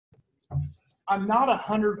I'm not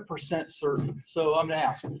 100% certain, so I'm going to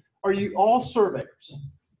ask, are you all surveyors?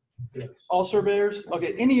 Yes. All surveyors?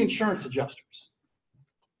 Okay, any insurance adjusters?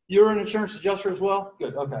 You're an insurance adjuster as well?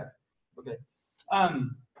 Good, okay. Okay.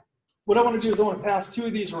 What I want to do is I want to pass two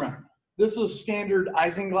of these around. This is standard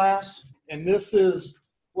isinglass, and this is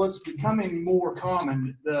what's becoming more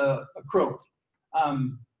common, the acrylic.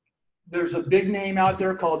 There's a big name out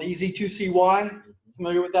there called EZ2CY.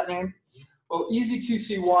 Familiar with that name? Well,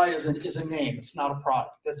 EZ2CY is a name. It's not a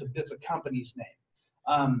product. It's a company's name.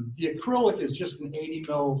 The acrylic is just an 80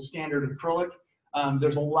 mil standard acrylic.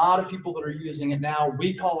 There's a lot of people that are using it now.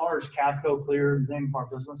 We call ours Cathco Clear, the name of our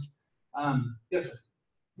business. Yes, sir.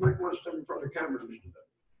 We're standing for the camera.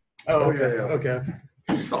 Oh, okay. Yeah. Okay.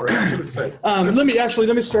 Sorry, I should have said. Let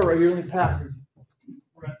me start right here. Let me pass it.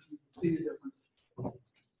 We're going to see the difference.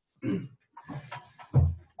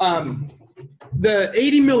 The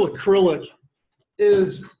 80 mil acrylic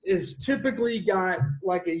is typically got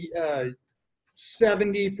like a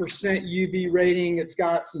 70% UV rating. It's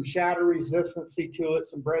got some shatter resistancy to it,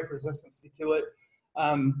 some break resistancy to it.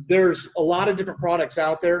 There's a lot of different products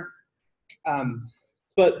out there,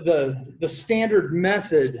 but the standard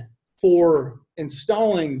method for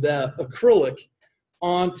installing the acrylic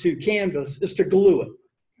onto canvas is to glue it.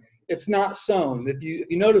 It's not sewn. If you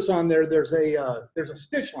notice on there, there's a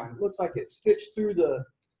stitch line. It looks like it's stitched through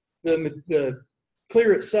the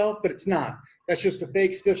clear itself, but it's not. That's just a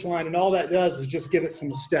fake stitch line, and all that does is just give it some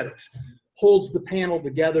aesthetics. Holds the panel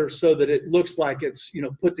together so that it looks like it's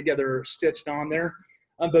put together or stitched on there,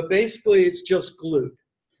 but basically it's just glued.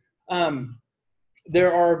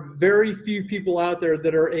 There are very few people out there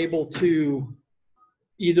that are able to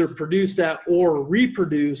either produce that or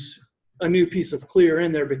reproduce a new piece of clear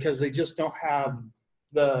in there because they just don't have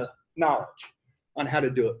the knowledge on how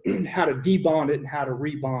to do it, how to debond it and how to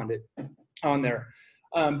rebond it on there.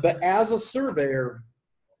 But as a surveyor,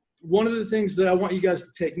 one of the things that I want you guys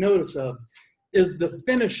to take notice of is the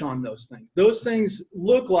finish on those things. Those things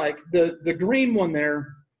look like the green one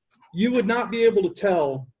there, you would not be able to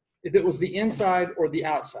tell if it was the inside or the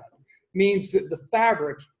outside. It means that the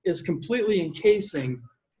fabric is completely encasing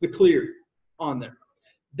the clear on there.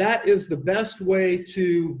 That is the best way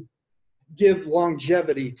to give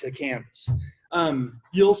longevity to canvas.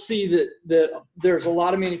 You'll see that there's a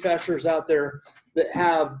lot of manufacturers out there that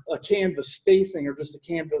have a canvas facing or just a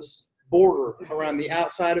canvas border around the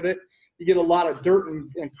outside of it. You get a lot of dirt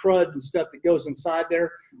and crud and stuff that goes inside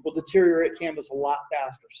there will deteriorate canvas a lot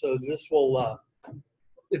faster. So this will,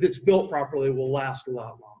 if it's built properly, will last a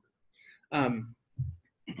lot longer.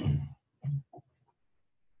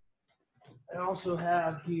 I also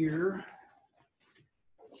have here,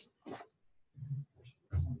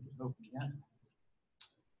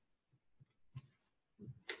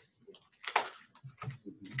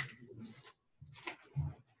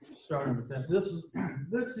 starting with that.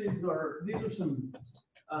 These are some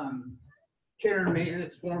care and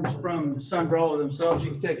maintenance forms from Sunbrella themselves.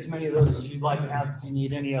 You can take as many of those as you'd like to have if you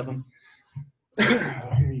need any of them.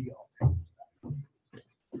 Here you go.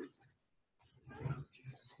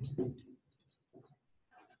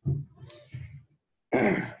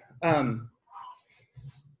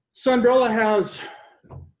 Sunbrella has,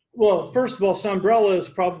 well, first of all, Sunbrella is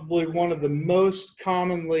probably one of the most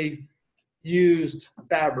commonly used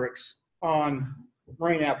fabrics on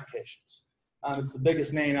marine applications. It's the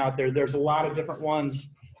biggest name out there. There's a lot of different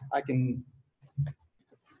ones. I can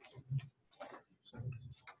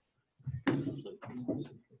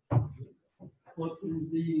look through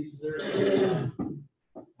these. There's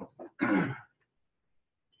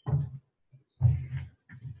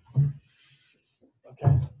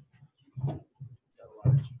okay.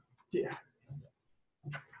 Yeah.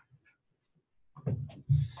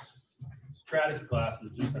 Stratus glass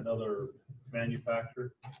is just another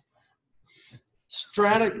manufacturer.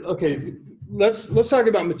 Okay, let's talk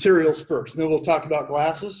about materials first, and then we'll talk about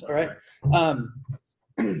glasses. All right.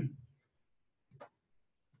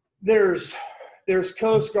 There's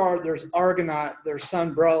Coast Guard, there's Argonaut, there's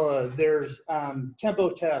Sunbrella, there's Tempo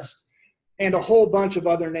Test, and a whole bunch of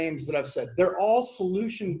other names that I've said. They're all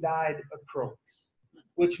solution dyed acrylics,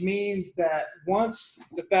 which means that once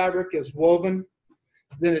the fabric is woven,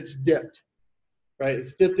 then it's dipped, right?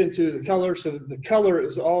 It's dipped into the color, so the color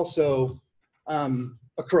is also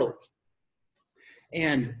acrylic.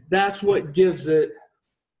 And that's what gives it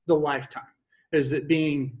the lifetime, is it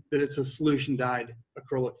being that it's a solution dyed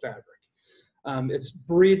acrylic fabric. It's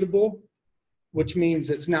breathable, which means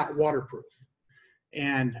it's not waterproof.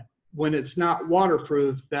 And when it's not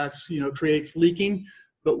waterproof, that's, creates leaking.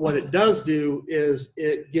 But what it does do is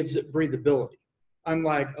it gives it breathability,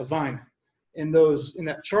 unlike a vinyl. in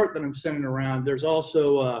that chart that I'm sending around, there's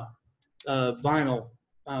also vinyl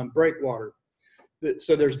breakwater.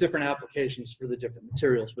 So there's different applications for the different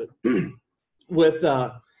materials. But with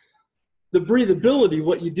the breathability,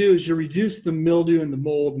 what you do is you reduce the mildew and the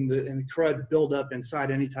mold and the crud build up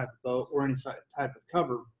inside any type of boat or any type of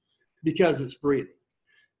cover because it's breathing.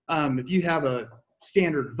 If you have a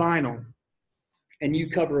standard vinyl and you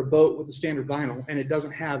cover a boat with a standard vinyl and it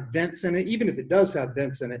doesn't have vents in it, even if it does have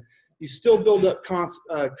vents in it, you still build up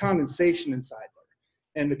condensation inside there.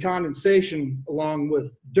 And the condensation, along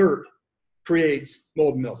with dirt, creates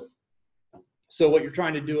mold and mildew. So what you're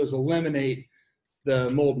trying to do is eliminate the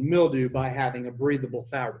mold and mildew by having a breathable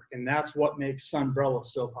fabric. And that's what makes Sunbrella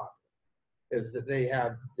so popular, is that they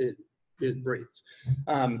have, it breathes.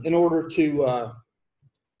 In order to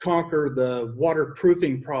conquer the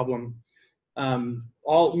waterproofing problem,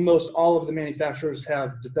 almost all of the manufacturers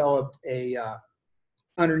have developed a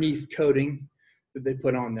underneath coating that they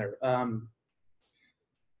put on there.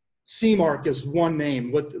 Seamark is one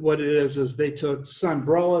name. What it is they took,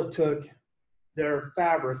 Sunbrella took their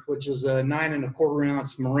fabric, which is a 9 1/4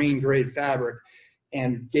 ounce marine grade fabric,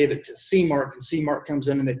 and gave it to Seamark, and Seamark comes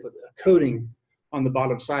in and they put a coating on the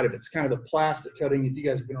bottom side of it. It's kind of a plastic coating. If you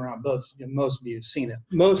guys have been around boats, most of you have seen it.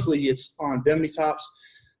 Mostly it's on bimini tops.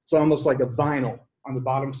 It's almost like a vinyl on the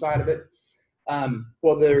bottom side of it.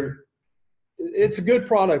 It's a good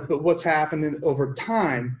product, but what's happening over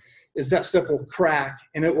time is that stuff will crack,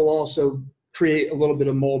 and it will also create a little bit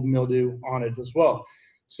of mold and mildew on it as well.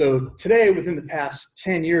 So today, within the past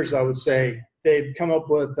 10 years, I would say, they've come up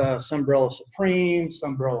with Sunbrella Supreme,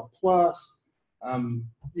 Sunbrella Plus,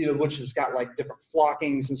 which has got like different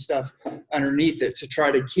flockings and stuff underneath it to try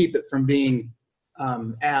to keep it from being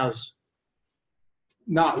as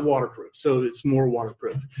not waterproof. So it's more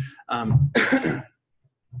waterproof.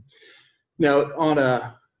 Now, on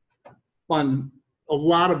a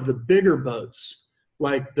lot of the bigger boats,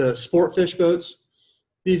 like the sport fish boats,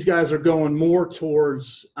 these guys are going more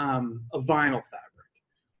towards a vinyl fabric,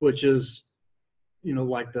 which is,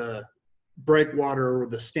 like the breakwater or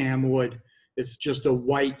the stam wood. It's just a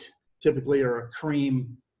white, typically, or a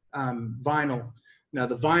cream vinyl. Now,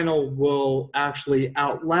 the vinyl will actually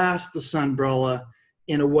outlast the Sunbrella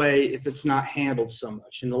in a way if it's not handled so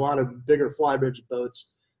much. And a lot of bigger flybridge boats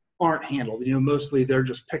aren't handled. Mostly they're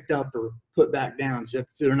just picked up or put back down. So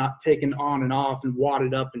they're not taken on and off and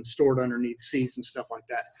wadded up and stored underneath seats and stuff like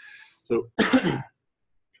that. So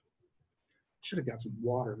should have got some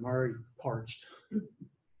water. I'm already parched.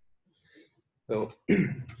 So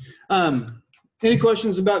any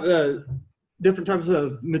questions about the different types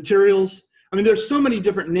of materials? I mean, there's so many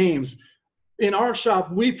different names. In our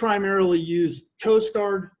shop, we primarily use Coast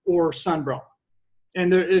Guard or Sunbrella.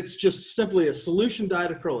 And it's just simply a solution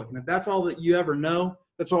dyed acrylic. And if that's all that you ever know,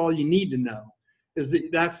 that's all you need to know, is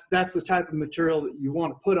that that's the type of material that you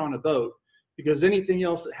want to put on a boat, because anything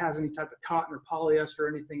else that has any type of cotton or polyester or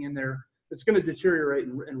anything in there, it's going to deteriorate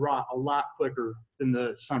and rot a lot quicker than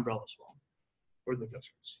the Sunbrellas will, or the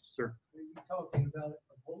Coast Guards. Sir? Are you talking about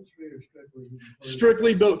upholstery or strictly?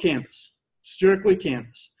 Strictly boat canvas. Strictly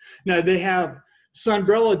canvas. Now,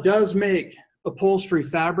 Sunbrella does make upholstery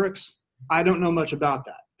fabrics. I don't know much about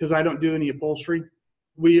that because I don't do any upholstery.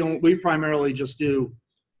 We primarily just do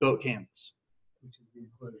boat canvas. Which is the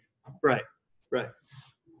enclosure. Right.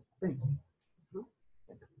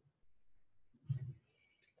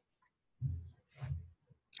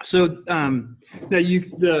 So now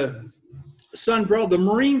the Sunbrella, the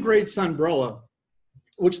marine grade Sunbrella,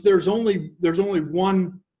 which there's only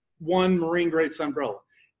one marine grade Sunbrella,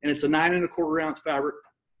 and it's a 9 1/4 ounce fabric.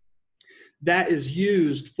 That is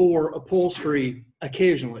used for upholstery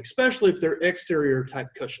occasionally, especially if they're exterior type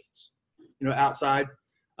cushions, outside.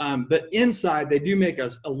 But inside, they do make a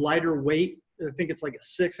lighter weight. I think it's like a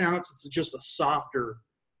 6 ounce. It's just a softer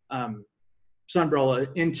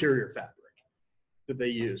Sunbrella interior fabric that they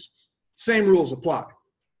use. Same rules apply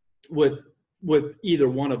with either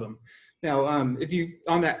one of them. Now, if you,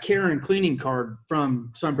 on that care and cleaning card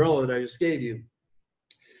from Sunbrella that I just gave you,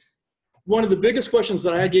 one of the biggest questions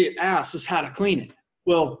that I get asked is how to clean it.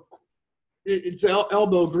 Well, it's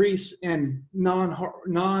elbow grease and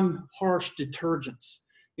non-harsh detergents.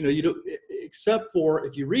 You don't, except for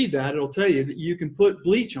if you read that, it'll tell you that you can put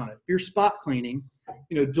bleach on it. If you're spot cleaning,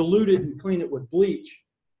 dilute it and clean it with bleach.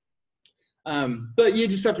 But you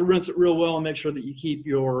just have to rinse it real well and make sure that you keep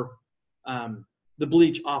your the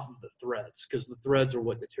bleach off of the threads, because the threads are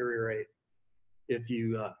what deteriorate if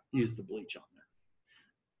you use the bleach on there.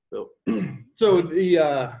 So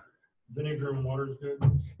the Vinegar and water is good?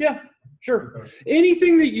 yeah, sure. Okay.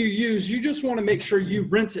 Anything that you use, you just want to make sure you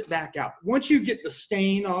rinse it back out. Once you get the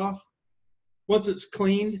stain off, once it's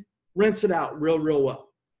cleaned, rinse it out real well.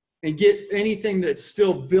 And get anything that's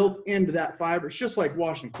still built into that fiber. It's just like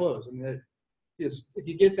washing clothes. I mean, if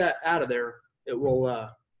you get that out of there, it will.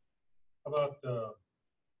 How about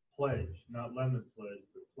pledge, not lemon pledge,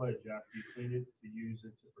 but pledge after you clean it to use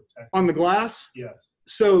it to protect on the glass? Yes.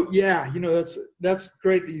 So yeah, that's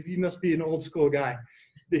great. You must be an old school guy,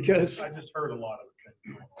 because I just heard a lot of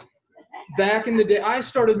things. back in the day, I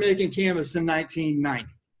started making canvas in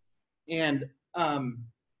 1990, and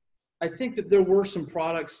I think that there were some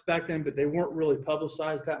products back then, but they weren't really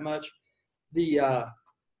publicized that much.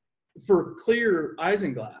 For clear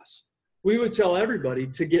isinglass, we would tell everybody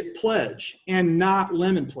to get pledge and not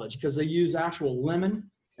lemon pledge, because they use actual lemon,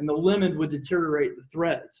 and the lemon would deteriorate the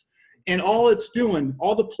threads. And all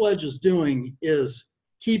the pledge is doing is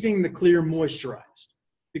keeping the clear moisturized.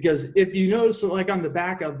 Because if you notice, like on the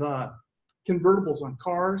back of convertibles on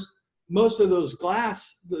cars, most of those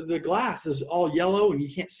glass, the glass is all yellow and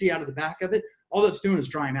you can't see out of the back of it. All that's doing is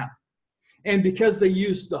drying out. And because they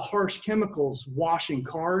use the harsh chemicals washing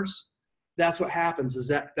cars, that's what happens, is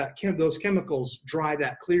that those chemicals dry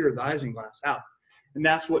that clear of the isinglass out. And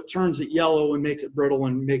that's what turns it yellow and makes it brittle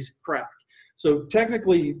and makes it crack. So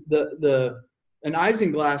technically, an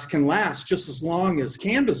isinglass can last just as long as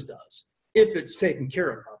canvas does if it's taken care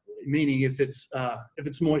of properly, meaning if it's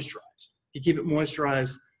moisturized. You keep it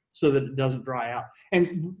moisturized so that it doesn't dry out.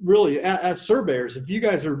 And really, as surveyors, if you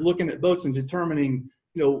guys are looking at boats and determining,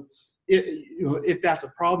 if that's a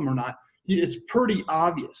problem or not, it's pretty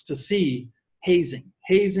obvious to see hazing,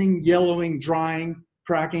 yellowing, drying,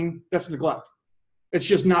 cracking. That's neglect. It's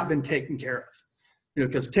just not been taken care of.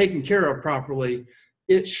 Because taken care of properly,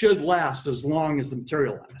 it should last as long as the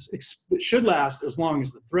material lasts. It should last as long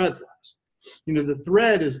as the threads last. The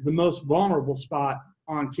thread is the most vulnerable spot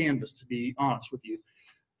on canvas, to be honest with you.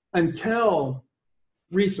 Until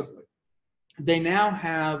recently, they now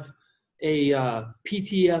have a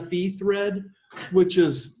PTFE thread, which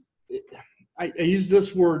is, I use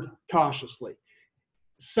this word cautiously.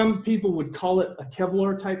 Some people would call it a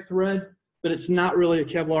Kevlar type thread, but it's not really a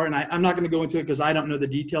Kevlar, and I'm not going to go into it because I don't know the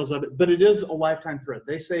details of it, but it is a lifetime thread.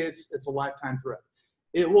 They say it's a lifetime thread.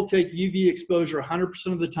 It will take UV exposure 100%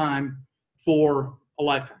 of the time for a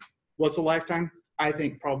lifetime. What's a lifetime? I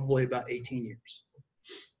think probably about 18 years.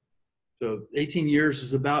 So 18 years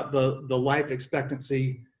is about the life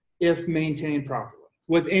expectancy if maintained properly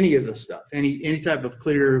with any of this stuff, any type of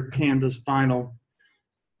clear, canvas, vinyl,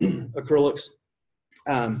 acrylics.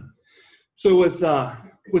 So with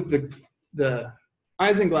the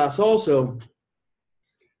isinglass also,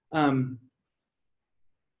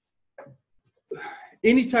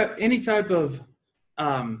 any type of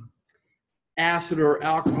acid or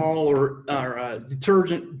alcohol or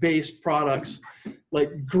detergent-based products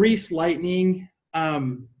like grease lightning,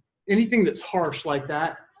 anything that's harsh like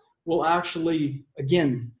that will actually,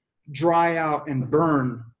 again, dry out and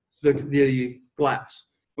burn the glass.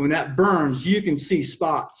 And when that burns, you can see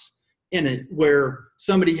spots in it where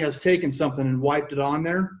somebody has taken something and wiped it on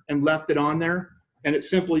there and left it on there, and it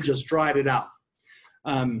simply just dried it out.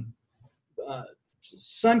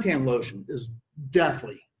 Suntan lotion is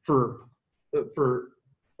deathly for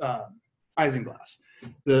isinglass.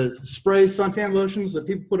 The spray suntan lotions that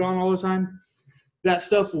people put on all the time, that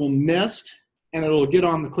stuff will mist and it'll get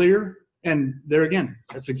on the clear. And there again,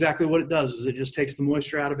 that's exactly what it does, is it just takes the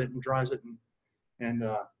moisture out of it and dries it and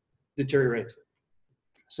deteriorates it.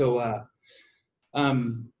 So let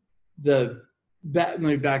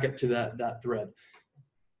me back up to that thread.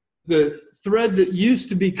 The thread that used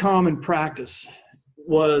to be common practice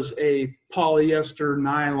was a polyester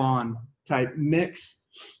nylon type mix,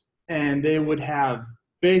 and they would have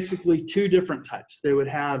basically two different types. They would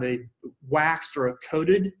have a waxed or a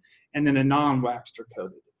coated, and then a non-waxed or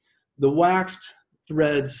coated. The waxed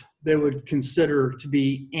threads they would consider to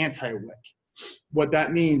be anti-wick. What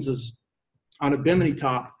that means is, on a bimini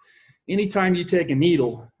top, anytime you take a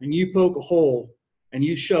needle and you poke a hole and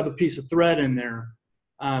you shove a piece of thread in there,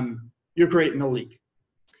 you're creating a leak.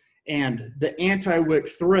 And the anti-wick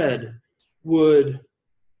thread would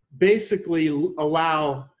basically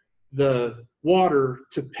allow the water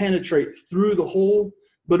to penetrate through the hole,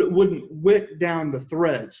 but it wouldn't wick down the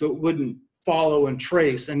thread, so it wouldn't follow and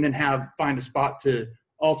trace and then find a spot to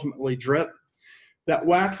ultimately drip. That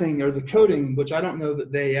waxing or the coating, which I don't know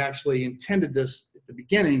that they actually intended this at the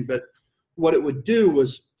beginning, but what it would do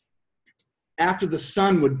was, after the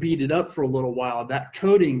sun would beat it up for a little while, that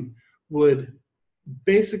coating would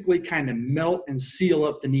basically kind of melt and seal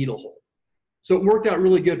up the needle hole. So it worked out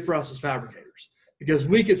really good for us as fabricators, because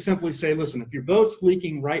we could simply say, listen, if your boat's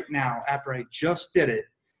leaking right now after I just did it,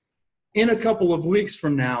 in a couple of weeks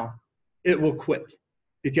from now, it will quit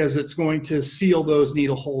because it's going to seal those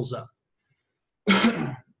needle holes up.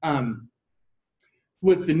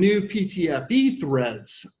 With the new PTFE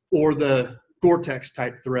threads or the Gore-Tex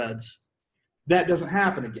type threads, that doesn't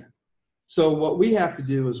happen again. So what we have to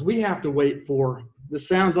do is we have to wait for, this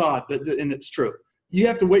sounds odd, but and it's true. You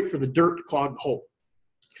have to wait for the dirt to clog the hole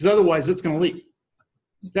because otherwise it's going to leak.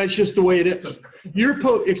 That's just the way it is.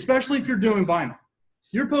 Especially if you're doing vinyl,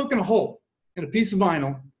 you're poking a hole in a piece of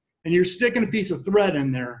vinyl and you're sticking a piece of thread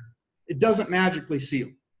in there. It doesn't magically seal.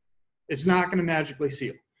 It's not going to magically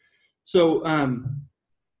seal. So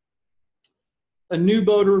a new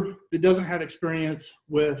boater that doesn't have experience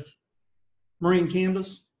with marine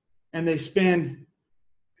canvas and they spend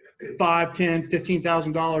 $5,000, $10,000,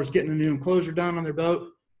 $15,000 getting a new enclosure done on their boat,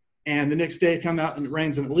 and the next day come out and it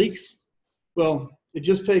rains and it leaks, well, it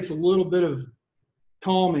just takes a little bit of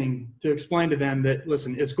calming to explain to them that,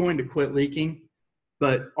 listen, it's going to quit leaking,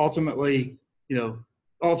 but ultimately,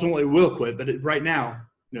 ultimately will quit. But right now,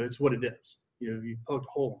 it's what it is. You poked a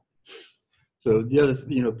hole. So the other,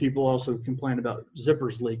 people also complain about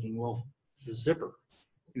zippers leaking. Well, it's a zipper.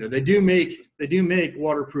 They do make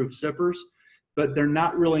waterproof zippers, but they're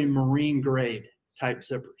not really marine grade type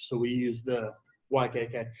zippers. So we use the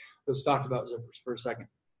YKK. Let's talk about zippers for a second.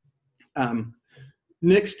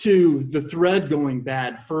 Next to the thread going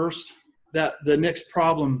bad first, the next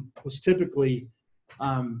problem was typically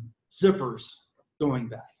zippers going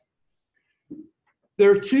bad. There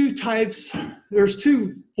are two types, there's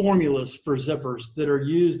two formulas for zippers that are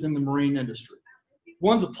used in the marine industry.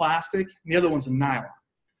 One's a plastic, and the other one's a nylon.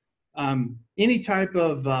 Any type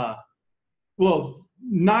of,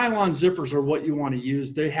 nylon zippers are what you want to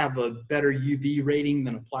use. They have a better UV rating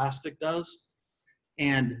than a plastic does.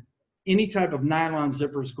 And any type of nylon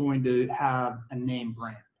zipper is going to have a name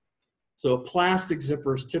brand. So a plastic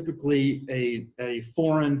zipper is typically a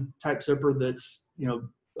foreign type zipper that's,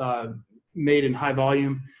 made in high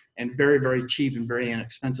volume and very, very cheap and very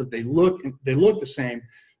inexpensive. They look the same,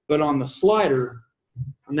 but on the slider,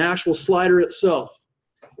 on the actual slider itself,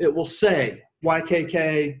 it will say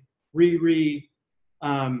YKK, RIRI,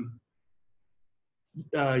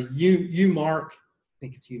 U-Mark, I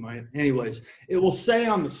think it's U-Mark. Anyways, it will say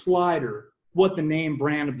on the slider what the name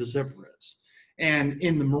brand of the zipper is. And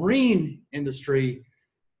in the marine industry,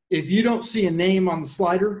 if you don't see a name on the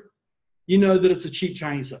slider, you know that it's a cheap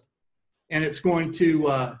Chinese zipper. And it's going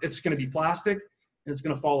to be plastic and it's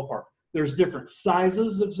going to fall apart. There's different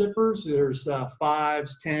sizes of zippers. There's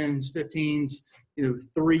 5s, 10s, 15s,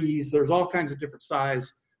 3s. There's all kinds of different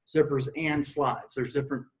size zippers and slides. There's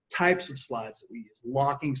different types of slides that we use,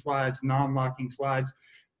 locking slides, non-locking slides,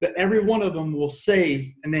 but every one of them will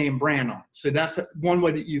say a name brand on it. So that's one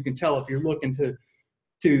way that you can tell if you're looking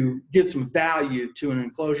to give some value to an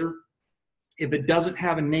enclosure. If it doesn't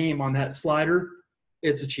have a name on that slider,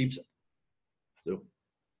 it's a cheap zipper. So,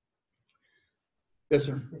 yes,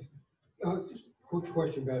 sir. Just a quick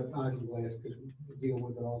question about isinglass, because we deal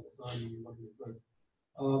with it all the time.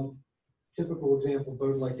 Typical example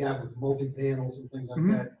boat like that with multi-panels and things like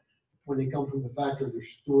that, when they come from the factory, they're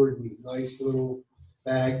stored in these nice little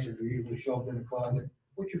bags and they're usually shoved in a closet.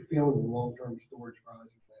 What's your feeling of long-term storage for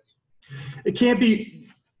isinglass? It can't be,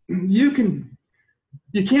 you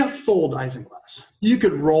can't fold isinglass. You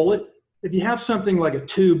could roll it. If you have something like a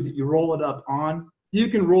tube that you roll it up on, you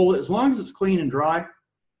can roll it as long as it's clean and dry.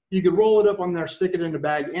 You could roll it up on there, stick it in a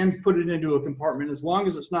bag, and put it into a compartment as long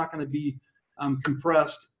as it's not going to be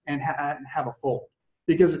compressed and have a fold,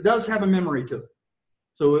 because it does have a memory to it.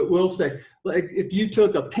 So it will stay. Like if you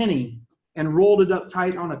took a penny and rolled it up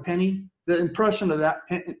tight on a penny, the impression of that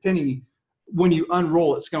penny, when you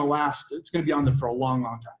unroll it, it's going to last. It's going to be on there for a long,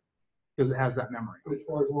 long time because it has that memory. But as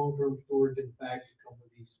far as long-term storage in bags that come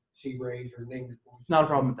with these sea rays or named, It's not a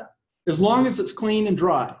problem with that. As long as it's clean and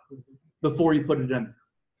dry before you put it in there.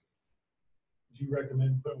 Do you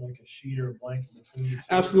recommend putting like a sheet or a blanket between the two?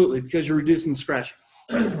 Absolutely, because you're reducing the scratching.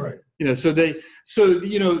 Right.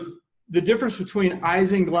 The difference between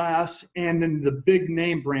isinglass and then the big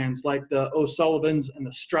name brands like the O'Sullivans and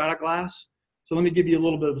the Strata Glass. So let me give you a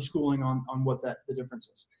little bit of the schooling on what the difference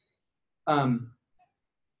is. An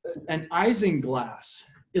isinglass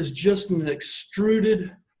is just an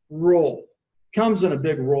extruded roll. Comes in a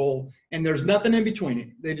big roll, and there's nothing in between it.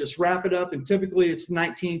 They just wrap it up, and typically it's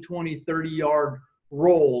 19, 20, 30-yard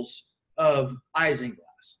rolls of isinglass.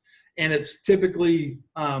 And it's typically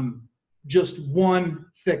just one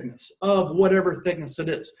thickness of whatever thickness it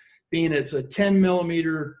is, being it's a 10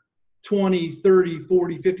 millimeter, 20, 30,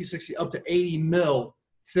 40, 50, 60, up to 80 mil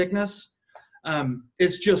thickness.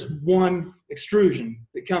 It's just one extrusion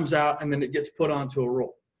that comes out, and then it gets put onto a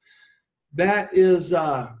roll. That is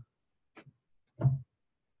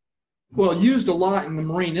used a lot in the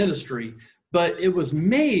marine industry, but it was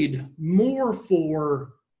made more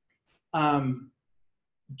for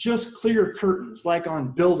just clear curtains, like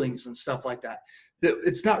on buildings and stuff like that.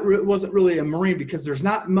 It wasn't really a marine because there's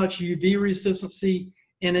not much UV resistancy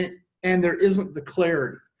in it, and there isn't the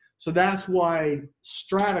clarity. So that's why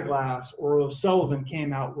Strataglass or O'Sullivan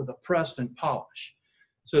came out with a pressed and polish.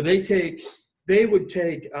 So they would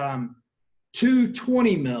take 2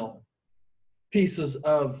 20 mil pieces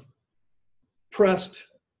of pressed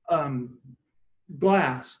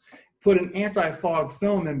glass, put an anti-fog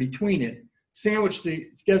film in between it, sandwiched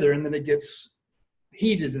it together, and then it gets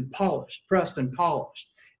heated and polished, pressed and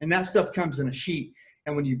polished. And that stuff comes in a sheet.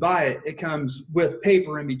 And when you buy it, it comes with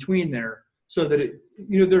paper in between there so that it,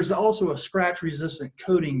 there's also a scratch resistant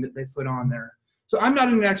coating that they put on there. So I'm not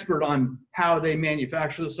an expert on how they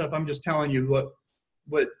manufacture this stuff. I'm just telling you what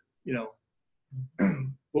what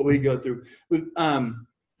we go through.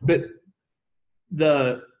 But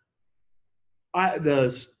the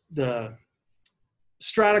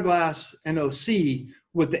Strataglass and OC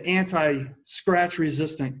with the anti-scratch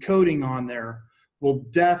resistant coating on there will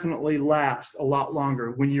definitely last a lot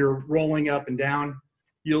longer. When you're rolling up and down,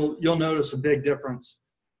 you'll notice a big difference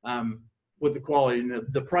with the quality, and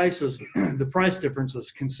the prices. The price difference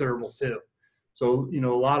is considerable too. So a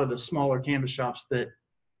lot of the smaller canvas shops that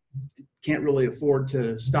can't really afford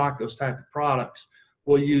to stock those type of products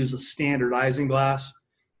will use a standard isinglass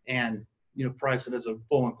and price it as a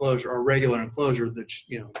full enclosure or regular enclosure.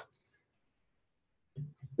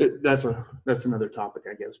 That's another topic,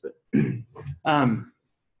 I guess. But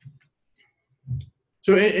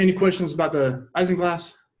so any questions about the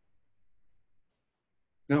isinglass?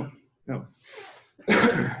 No.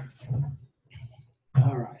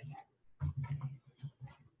 All right.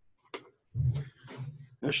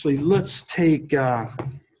 Actually, let's take that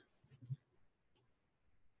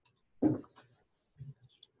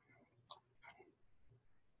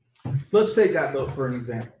boat for an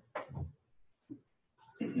example.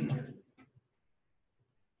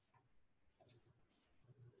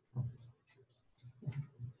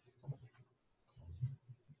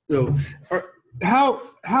 So,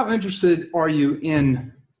 how interested are you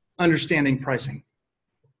in understanding pricing?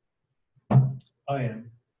 I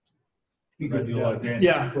am. You I could, do like that.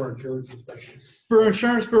 Yeah. For insurance inspection. For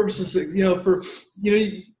insurance purposes, you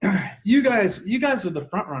guys are the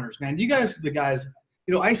front runners, man. You guys are the guys.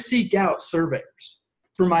 I seek out surveyors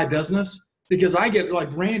for my business because I get, like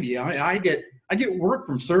Randy, I get work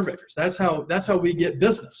from surveyors. That's how we get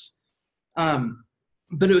business.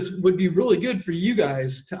 But it would be really good for you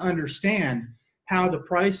guys to understand how the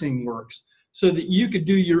pricing works so that you could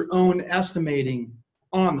do your own estimating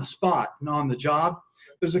on the spot and on the job.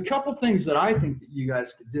 There's a couple things that I think that you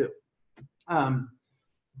guys could do.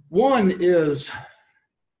 One is,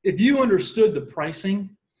 if you understood the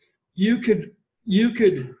pricing, you could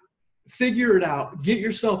figure it out, get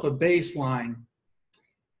yourself a baseline,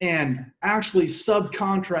 and actually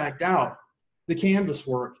subcontract out the canvas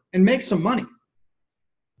work and make some money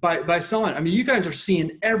by selling it. I mean, you guys are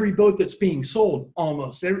seeing every boat that's being sold,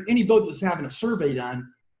 almost any boat that's having a survey done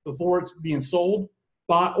before it's being sold,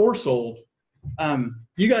 bought or sold.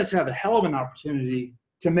 You guys have a hell of an opportunity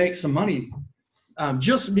to make some money,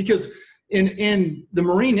 just because in the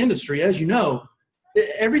marine industry, as you know,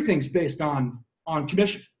 everything's based on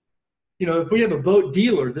commission. If we have a boat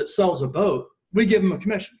dealer that sells a boat, we give them a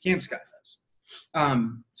commission. Canvas guy does.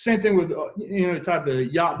 Same thing with type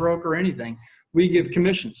of yacht broker or anything. We give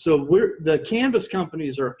commissions. So the canvas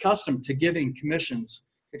companies are accustomed to giving commissions,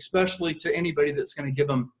 especially to anybody that's going to give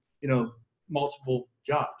them multiple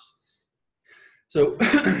jobs. So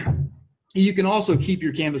you can also keep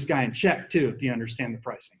your canvas guy in check too if you understand the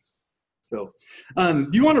pricing. So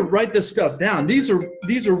if you want to write this stuff down, these are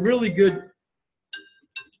really good.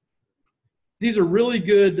 These are really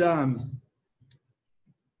good.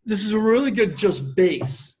 This is a really good just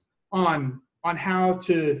base on how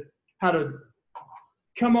to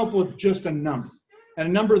come up with just a number, and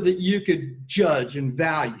a number that you could judge and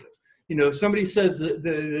value. If somebody says that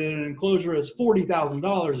an enclosure is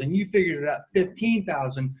 $40,000 and you figured it out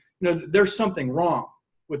 $15,000, there's something wrong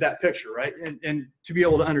with that picture, right? And to be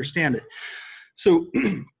able to understand it. So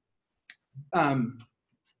it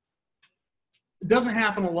doesn't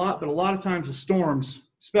happen a lot, but a lot of times with storms,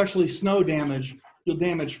 especially snow damage, you'll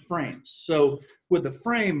damage frames. So with a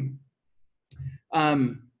frame,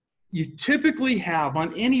 you typically have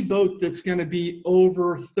on any boat that's going to be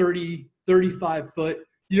over 30, 35 foot,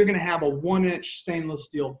 you're going to have a 1-inch stainless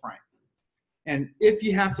steel frame. And if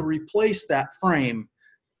you have to replace that frame,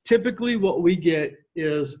 typically what we get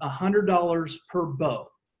is $100 per bow.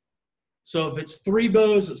 So if it's 3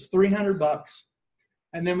 bows, it's $300.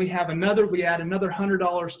 And then we add another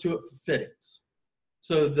 $100 to it for fittings.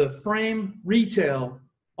 So the frame retail,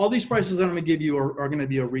 all these prices that I'm gonna give you are gonna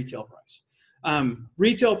be a retail price.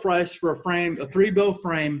 Retail price for a frame, a 3-bow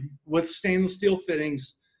frame with stainless steel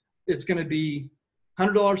fittings, it's gonna be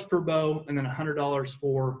 $100 per bow and then $100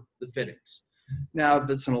 for the fittings. Now, if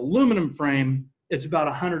it's an aluminum frame, it's about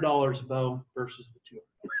 $100 a bow versus the $200.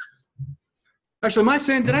 Actually,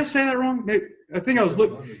 did I say that wrong? Maybe, I think I was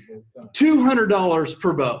looking, $200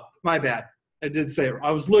 per bow. My bad. I did say it. I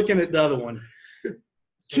was looking at the other one.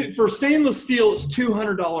 For stainless steel, it's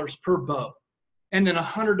 $200 per bow. And then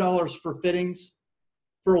 $100 for fittings.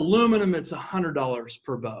 For aluminum, it's $100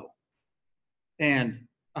 per bow. And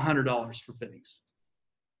 $100 for fittings.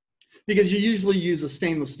 Because you usually use a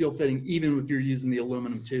stainless steel fitting even if you're using the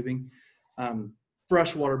aluminum tubing.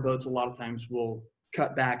 Freshwater boats a lot of times will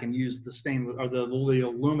cut back and use the stainless or the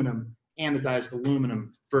aluminum anodized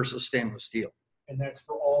aluminum versus stainless steel. And that's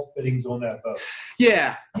for all fittings on that boat.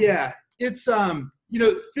 Yeah. It's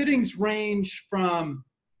fittings range from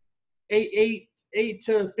 $8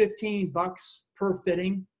 to $15 per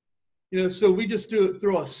fitting. So we just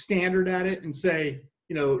throw a standard at it and say,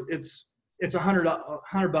 it's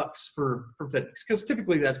 $100 for fittings, because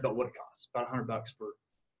typically that's about what it costs, about $100 for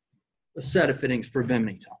a set of fittings for a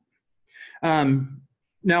bimini top.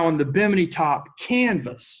 Now on the bimini top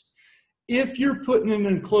canvas, if you're putting an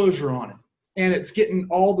enclosure on it and it's getting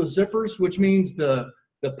all the zippers, which means the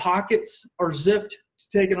pockets are zipped to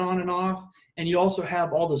take it on and off, and you also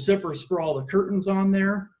have all the zippers for all the curtains on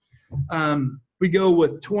there, we go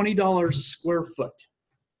with $20 a square foot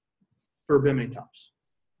for bimini tops.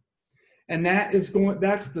 And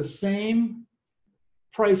that's the same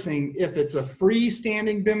pricing if it's a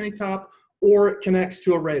freestanding bimini top or it connects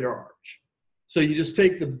to a radar arch. So you just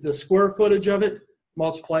take the square footage of it,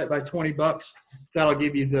 multiply it by $20. That'll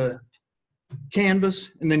give you the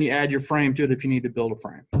canvas, and then you add your frame to it if you need to build a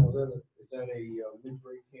frame. Is that a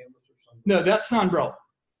mid-grade canvas or something? No, that's sunbro.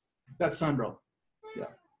 That's sunbro. Yeah.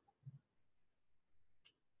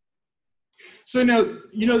 So now,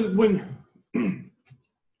 when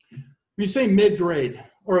you say mid-grade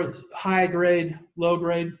or high grade, low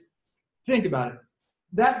grade, think about it.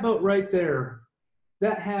 That boat right there,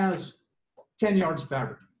 that has 10 yards of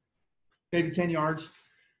fabric, maybe 10 yards.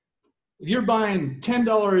 If you're buying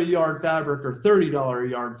 $10 a yard fabric or $30 a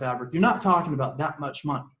yard fabric, you're not talking about that much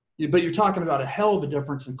money, but you're talking about a hell of a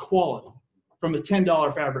difference in quality from a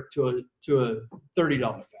 $10 fabric to a $30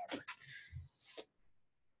 fabric.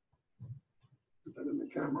 Put that in the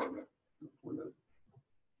camera.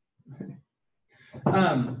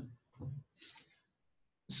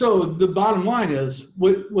 So the bottom line is,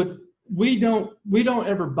 we don't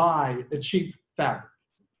ever buy a cheap fabric,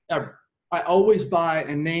 ever. I always buy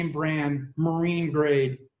a name brand, marine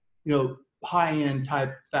grade, high-end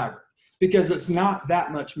type fabric, because it's not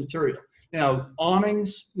that much material. Now,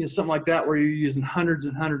 awnings, something like that, where you're using hundreds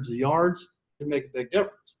and hundreds of yards, it make a big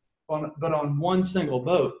difference. But on one single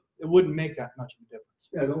boat, it wouldn't make that much of a difference.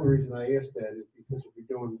 Yeah, the only reason I asked that is because if you're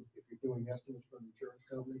doing estimates from an insurance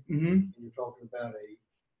company, and you're talking about a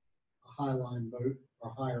high line boat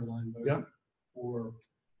or higher line boat, yeah, or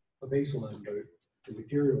a baseline boat, the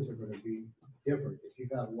materials are going to be different if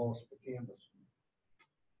you've had a loss of a canvas.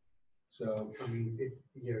 So, I mean, if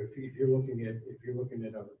you're looking at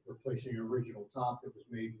replacing an original top that was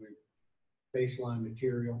made with baseline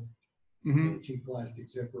material, and cheap plastic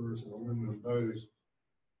zippers and aluminum bows,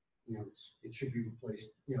 it should be replaced,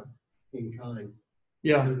 in kind.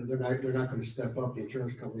 Yeah. They're not going to step up. The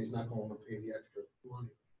insurance company's not going to want to pay the extra money.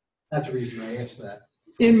 That's the reason I asked that.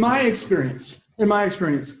 In my experience,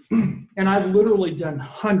 and I've literally done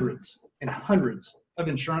hundreds and hundreds of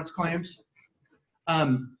insurance claims,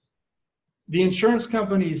 the insurance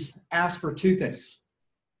companies ask for two things: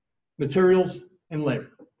 materials and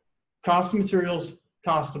labor. Cost of materials,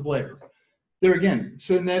 cost of labor. There again,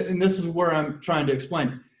 and this is where I'm trying to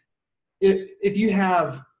explain. If you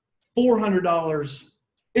have $400,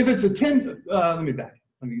 if it's a let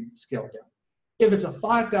me scale it down. If it's a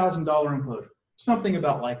 $5,000 enclosure, something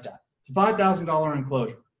about like that, it's a $5,000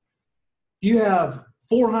 enclosure. You have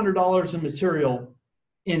 $400 in material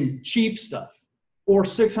in cheap stuff, or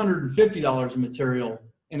 $650 in material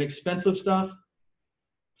in expensive stuff.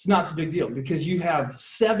 It's not the big deal, because you have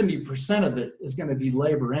 70% of it is going to be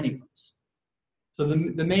labor anyways. So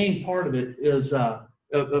the main part of it is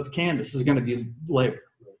of canvas is going to be labor.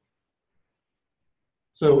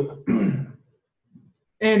 So,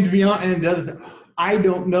 and to be honest, and the other thing, I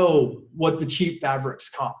don't know what the cheap fabrics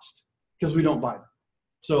cost because we don't buy them.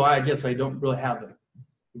 So I guess I don't really have a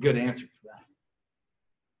good answer for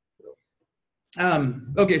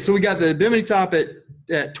Okay, so we got the bimini top at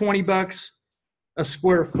 $20 a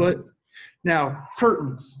square foot. Now,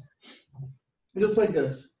 curtains, just like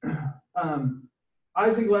this.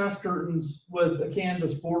 Isinglass curtains with a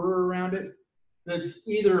canvas border around it that's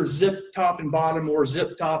either zip top and bottom or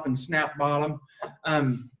zip top and snap bottom.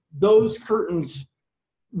 Those curtains,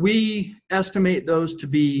 we estimate those to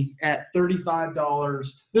be at $35.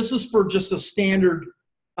 This is for just a standard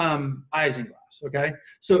isinglass, okay?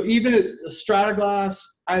 So even a Strataglass,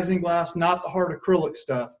 isinglass, not the hard acrylic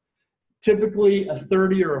stuff, typically a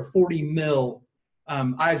 30 or a 40 mil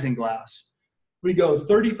isinglass, we go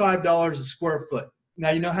 $35 a square foot. Now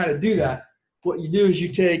you know how to do that. What you do is you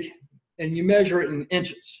take and you measure it in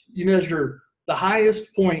inches. You measure the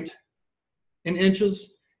highest point in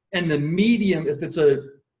inches and the medium, if it's a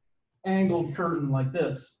angled curtain like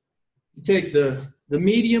this, you take the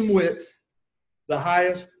medium width, the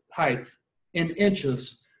highest height in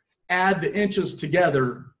inches, add the inches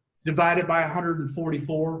together, divide it by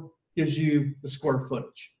 144, gives you the square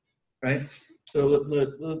footage, right? So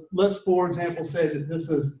let's, for example, say that this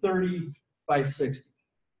is 30 by 60.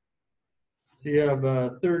 So you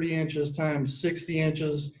have 30 inches times 60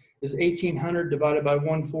 inches is 1,800 divided by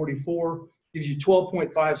 144, gives you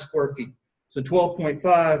 12.5 square feet. So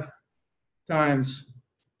 12.5 times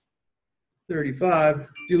 35,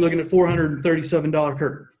 you're looking at $437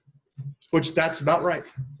 curtain, which that's about right.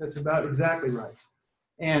 That's about exactly right.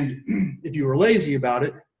 And if you were lazy about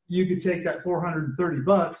it, you could take that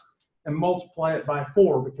 $430 and multiply it by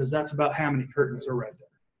 4 because that's about how many curtains are right there,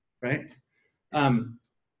 right?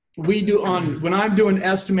 We do when I'm doing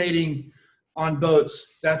estimating on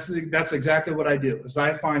boats, that's exactly what I do. Is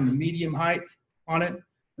I find the medium height on it,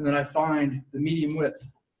 and then I find the medium width.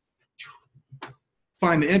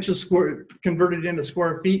 Find the inches square, convert it into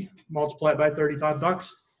square feet, multiply it by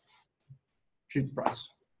 $35. Shoot the price.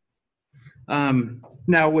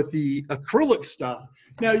 Now with the acrylic stuff,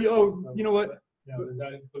 now you know what? Now, does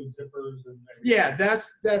that include zippers and everything? Yeah,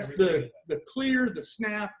 that's the clear, the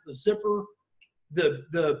snap, the zipper,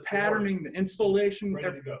 the patterning, the installation.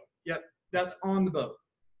 Ready to go. Yep, that's on the boat.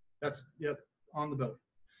 That's on the boat.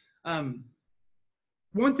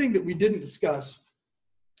 One thing that we didn't discuss,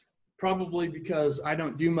 probably because I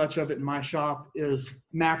don't do much of it in my shop, is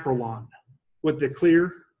macrolon with the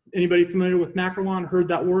clear. Anybody familiar with macrolon? Heard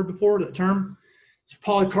that word before, that term? It's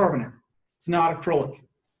polycarbonate. It's not acrylic.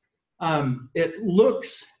 It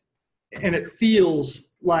looks and it feels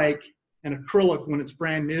like an acrylic when it's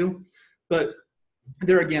brand new, but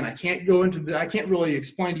there again, I can't really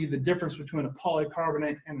explain to you the difference between a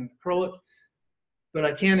polycarbonate and an acrylic, but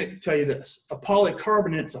I can tell you this. A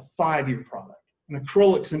polycarbonate's a 5-year product. An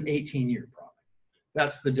acrylic's an 18-year product.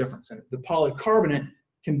 That's the difference in it. The polycarbonate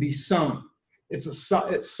can be sewn. It's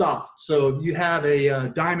soft. So you have a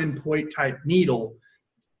diamond point type needle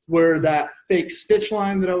where that fake stitch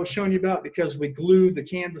line that I was showing you about, because we glued the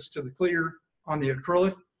canvas to the clear on the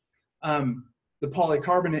acrylic, the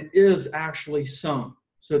polycarbonate is actually sewn.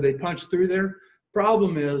 So they punch through there.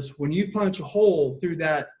 Problem is when you punch a hole through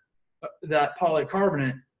that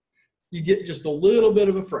polycarbonate, you get just a little bit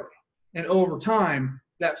of a fray. And over time,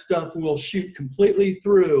 that stuff will shoot completely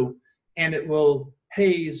through and it will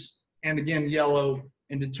haze and again yellow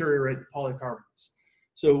and deteriorate the polycarbonates.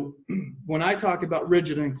 So when I talk about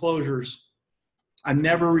rigid enclosures, I'm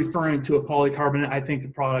never referring to a polycarbonate. I think the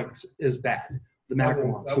product is bad, the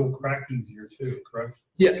macrolon. That will crack easier too, correct?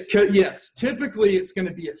 Yeah, yes. Typically, it's going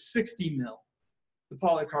to be a 60 mil, the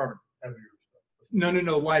polycarbonate. Heavier stuff.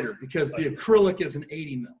 No, lighter, because the acrylic is an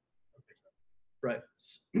 80 mil. Right,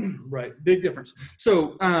 right, big difference.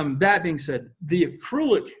 So that being said, the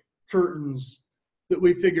acrylic curtains that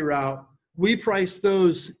we figure out, we price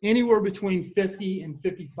those anywhere between $50 and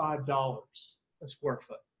 $55 a square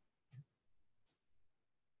foot.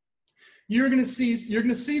 You're going to see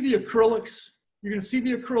the acrylics. You're going to see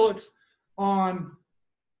the acrylics on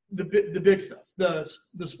the big stuff, the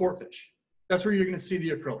sport fish. That's where you're going to see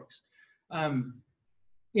the acrylics.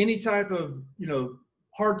 Any type of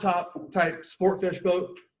hardtop type sport fish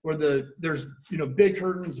boat where there's big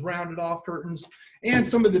curtains, rounded off curtains, and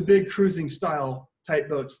some of the big cruising style type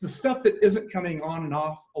boats. The stuff that isn't coming on and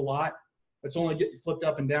off a lot, that's only getting flipped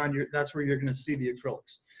up and down, that's where you're going to see the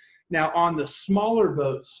acrylics. Now on the smaller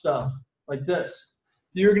boat stuff like this,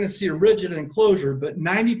 you're going to see a rigid enclosure, but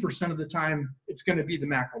 90% of the time it's going to be the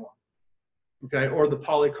macrolon, okay, or the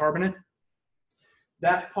polycarbonate.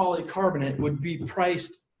 That polycarbonate would be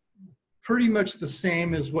priced pretty much the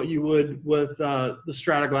same as what you would with the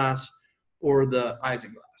Strataglass or the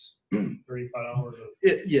isinglass. $35.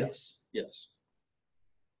 Yes.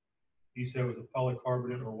 You said it was a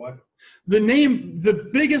polycarbonate or what? The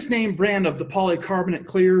biggest name brand of the polycarbonate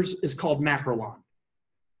clears is called Macrolon.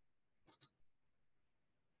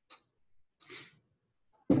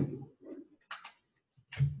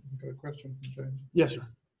 Got a question from James. Yes, sir.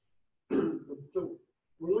 So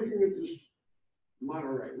we're looking at this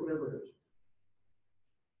Monterey, whatever it is.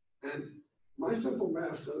 And my simple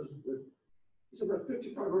math says that it's about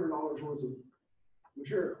 $5,500 worth of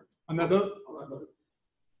material On that boat, on that boat.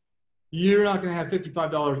 you're not going to have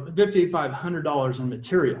 $5,500 in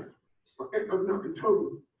material. No, in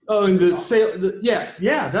total. Oh, and the sale,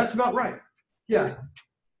 yeah, that's about right. Yeah.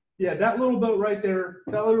 Yeah, that little boat right there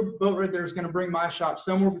is going to bring my shop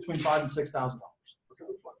somewhere between $5,000 and $6,000. Okay,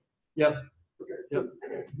 that's fine. Yep. Okay. Yep.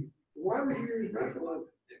 Why would you use Macrolon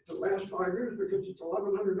the last 5 years? Because it's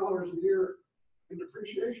 $1,100 a year in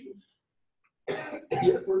depreciation.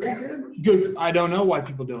 For new cameras. Good. I don't know why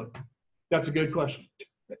people do it. That's a good question.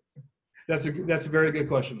 That's a very good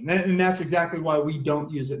question. And that's exactly why we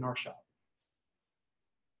don't use it in our shop.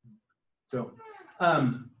 So,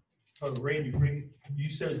 So Randy, you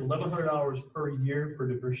said it's $1,100 per year for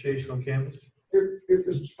depreciation on campus? If it's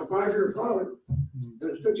a 5-year product,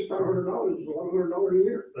 then it's $5,500, it's $1,100 a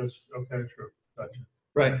year. That's, okay, true. Gotcha.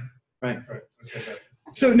 right. Right, okay, gotcha.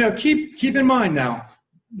 So now keep in mind now,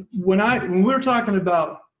 when we're talking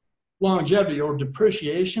about longevity or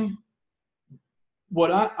depreciation,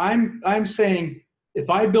 what I'm saying, if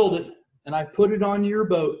I build it and I put it on your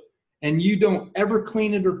boat and you don't ever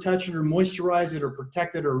clean it or touch it or moisturize it or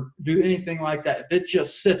protect it or do anything like that, if it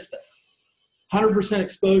just sits there, 100%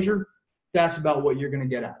 exposure, that's about what you're going to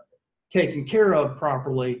get out of it. Taken care of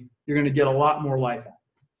properly, you're going to get a lot more life out of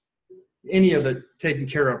it. Any of it taken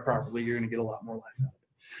care of properly, you're going to get a lot more life out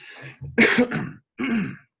of it.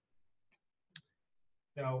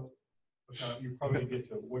 Now, you're probably going to get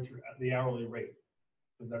to what's the hourly rate,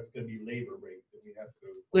 because that's going to be labor rate that we have to.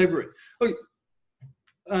 Labor rate. Okay.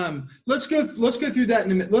 Let's go through that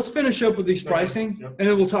in a minute. Let's finish up with these pricing, Yep. and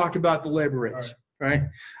then we'll talk about the labor rates. Right.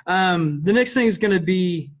 The next thing is going to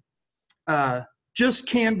be just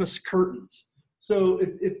canvas curtains. So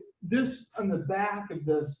if this on the back of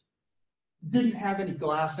this didn't have any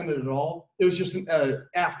glass in it at all, it was just an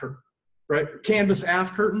aft curtain, right? Canvas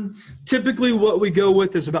aft curtain. Typically, what we go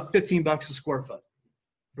with is about $15 a square foot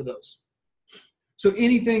for those. So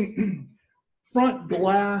anything front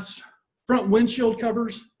glass, front windshield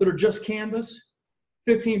covers that are just canvas,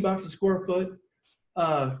 $15 a square foot.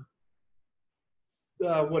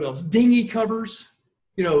 What else? Dinghy covers,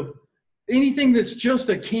 anything that's just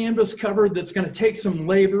a canvas cover that's going to take some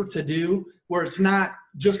labor to do, where it's not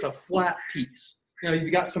just a flat piece.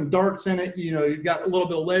 You've got some darts in it, you've got a little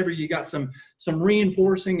bit of labor, you got some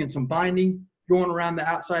reinforcing and some binding going around the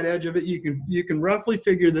outside edge of it. You can roughly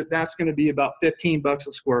figure that that's going to be about $15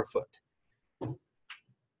 a square foot.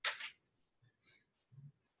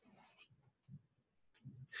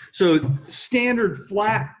 So standard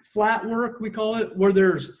flat work, we call it,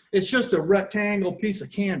 where it's just a rectangle piece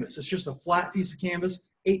of canvas. It's just a flat piece of canvas,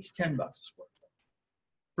 $8 to $10 a square foot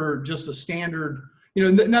for just a standard,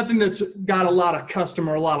 nothing that's got a lot of custom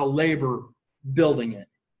or a lot of labor building it.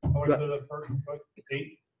 How much is the first?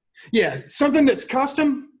 8? Yeah, something that's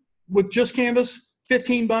custom with just canvas,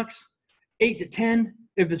 $15, 8 to 10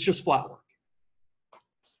 if it's just flat work.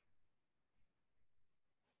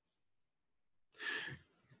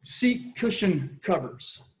 Seat cushion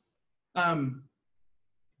covers. A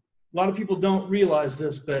lot of people don't realize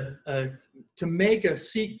this, but to make a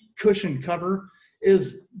seat cushion cover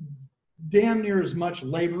is damn near as much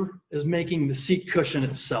labor as making the seat cushion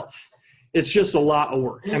itself. It's just a lot of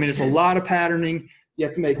work. I mean, it's a lot of patterning. You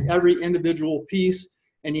have to make every individual piece,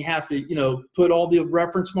 and you have to, put all the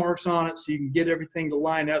reference marks on it so you can get everything to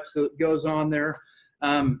line up so it goes on there.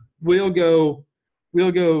 We'll go,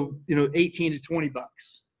 18 to $20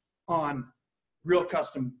 on real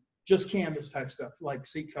custom, just canvas type stuff like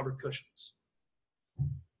seat cover cushions,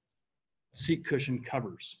 seat cushion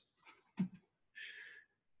covers.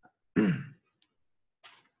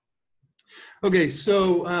 Okay,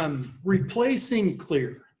 so replacing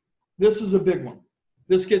clear. This is a big one.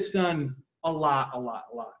 This gets done a lot.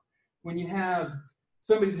 When you have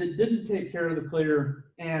somebody that didn't take care of the clear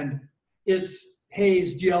and it's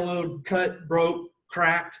hazed, yellowed, cut, broke,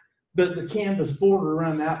 cracked, but the canvas border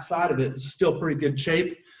around the outside of it is still pretty good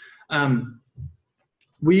shape.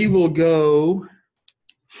 We will go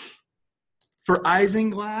for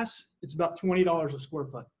isinglass. It's about $20 a square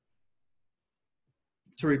foot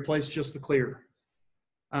to replace just the clear.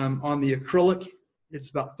 On the acrylic, it's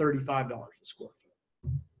about $35 a square foot.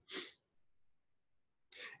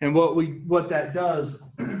 And what that does,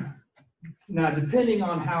 now depending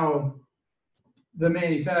on how the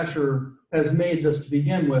manufacturer has made this to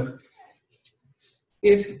begin with.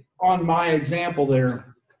 If on my example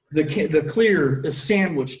there, the clear is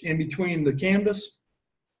sandwiched in between the canvas,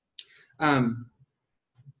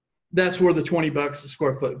 that's where the $20 a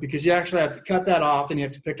square foot, because you actually have to cut that off and you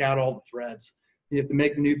have to pick out all the threads. You have to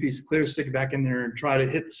make the new piece of clear, stick it back in there, and try to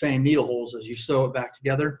hit the same needle holes as you sew it back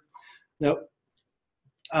together. Now,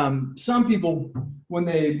 some people, when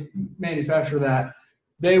they manufacture that,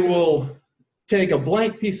 they will take a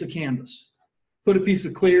blank piece of canvas, put a piece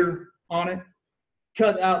of clear on it,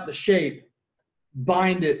 cut out the shape,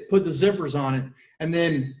 bind it, put the zippers on it, and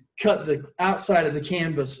then cut the outside of the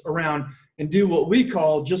canvas around and do what we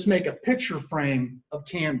call just make a picture frame of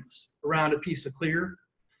canvas around a piece of clear.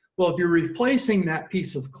 Well, if you're replacing that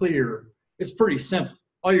piece of clear, it's pretty simple.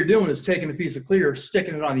 All you're doing is taking a piece of clear,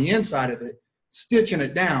 sticking it on the inside of it, stitching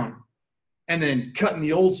it down, and then cutting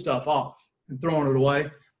the old stuff off and throwing it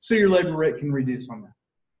away. So your labor rate can reduce on that,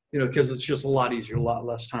 you know, because it's just a lot easier, a lot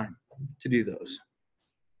less time to do those.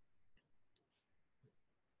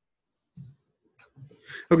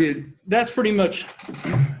 Okay, that's pretty much,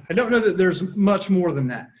 I don't know that there's much more than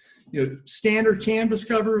that. You know, standard canvas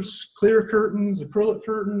covers, clear curtains, acrylic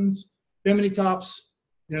curtains, bimini tops,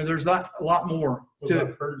 you know, there's not a lot more What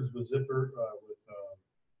about curtains with zipper, with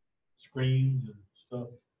screens and stuff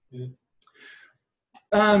in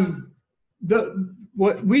it?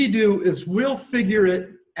 What we do is we'll figure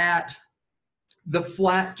it at the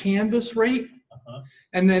flat canvas rate,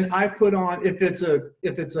 and then I put on, if it's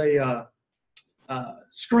a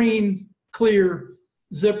screen, clear,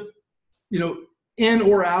 zip, you know, in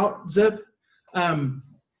or out zip,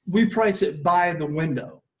 we price it by the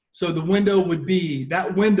window. So the window would be,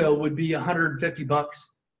 that window would be $150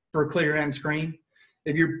 for clear and screen.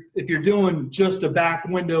 If you're doing just a back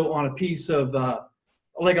window on a piece of,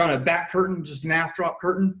 like on a back curtain, just an aft drop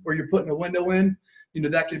curtain, where you're putting a window in, you know,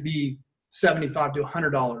 that could be $75 to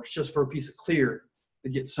 $100 just for a piece of clear to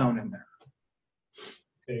get sewn in there.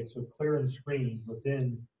 Okay, so clear and screen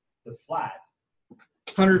within the flat.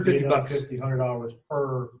 $150. $100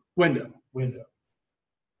 per Window. window.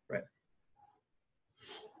 Right.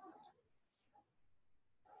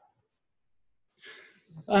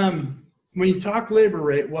 When you talk labor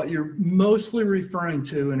rate, what you're mostly referring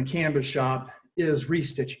to in a canvas shop is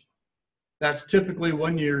restitching. That's typically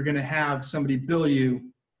when you're going to have somebody bill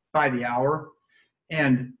you by the hour.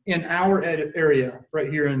 And in our area, right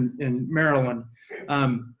here in Maryland,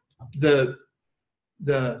 the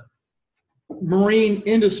marine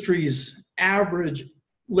industry's average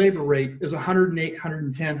labor rate is $108,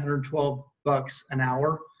 $110, $112 an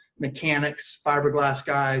hour. Mechanics, fiberglass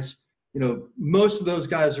guys, you know, most of those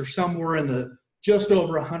guys are somewhere in the just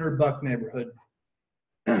over $100 neighborhood.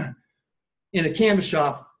 In a canvas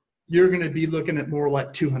shop, you're going to be looking at more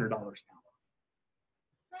like $200 an hour.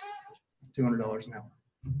 $200 an hour.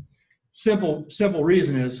 Simple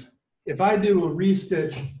reason is, if I do a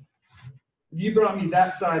restitch, if you brought me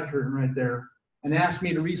that side curtain right there and asked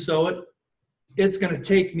me to resew it, it's going to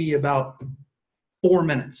take me about 4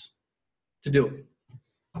 minutes to do it.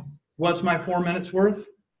 What's my 4 minutes worth?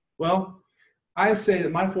 Well, I say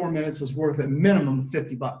that my 4 minutes is worth a minimum of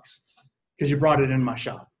 $50 because you brought it in my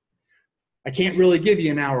shop. I can't really give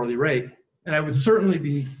you an hourly rate, and I would certainly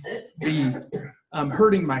be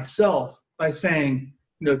hurting myself by saying,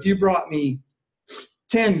 you know, if you brought me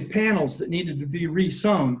 10 panels that needed to be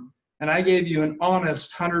resewn, and I gave you an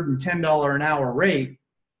honest $110 an hour rate,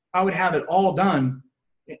 I would have it all done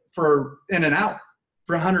in an hour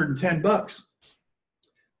for $110.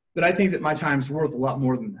 But I think that my time's worth a lot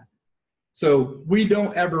more than that. So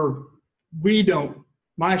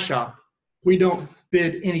my shop, we don't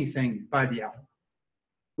bid anything by the hour.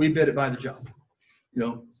 We bid it by the job. You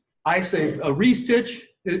know, I say a restitch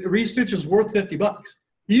is worth $50.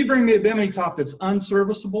 You bring me a bimini top that's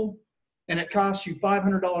unserviceable and it costs you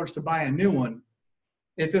 $500 to buy a new one.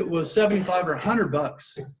 If it was $75 or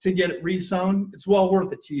 $100 to get it resewn, it's well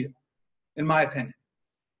worth it to you, in my opinion.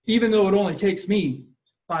 Even though it only takes me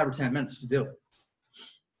 5 or 10 minutes to do it.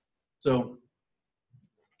 So,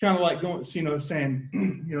 kind of like going, you know, saying,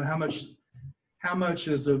 you know, how much is how much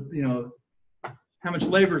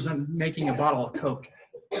labor is in making a bottle of Coke?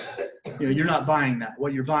 You know, you're not buying that.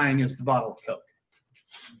 What you're buying is the bottle of Coke.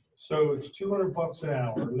 So it's $200 an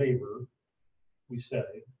hour labor, we say.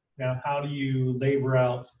 Now, how do you labor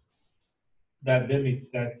out that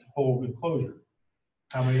whole enclosure?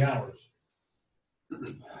 How many hours?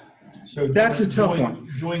 So that's a tough one.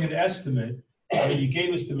 Doing an estimate. I mean, you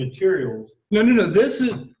gave us the materials. No. This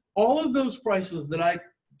is all of those prices that I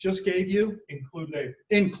just gave you include labor.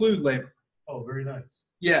 Include labor. Oh, very nice.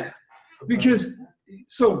 Yeah, because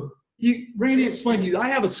so Randy explained to you, I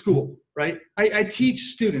have a school, right? I teach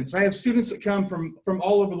students. I have students that come from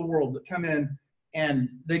all over the world that come in and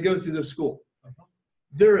they go through the school.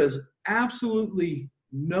 There is absolutely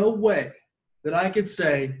no way that I could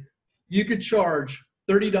say you could charge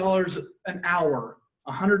 $30 an hour,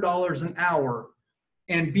 $100 an hour,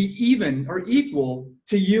 and be even or equal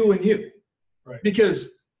to you and you. Right. Because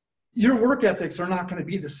your work ethics are not going to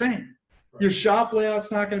be the same. Right. Your shop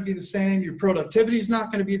layout's not going to be the same. Your productivity is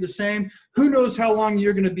not going to be the same. Who knows how long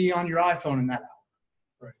you're going to be on your iPhone in that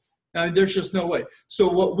hour? Right. There's just no way. So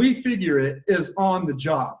what we figure it is on the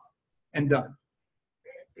job and done.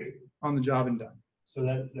 On the job and done. So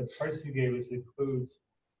that the price you gave us includes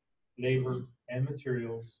labor and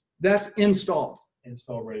materials. That's installed.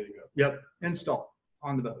 Installed, ready to go. Yep, installed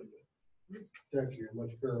on the boat. It's actually a much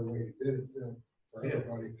fairer way to do it for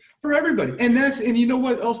everybody. For everybody. And you know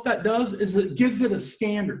what else that does is it gives it a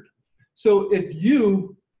standard. So if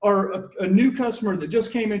you are a new customer that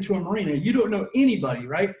just came into a marina, you don't know anybody,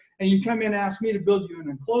 right? And you come in and ask me to build you an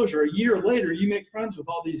enclosure. A year later, you make friends with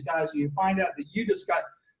all these guys and you find out that you just got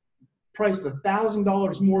priced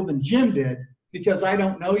 $1,000 more than Jim did because I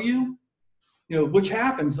don't know you, which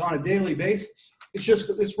happens on a daily basis.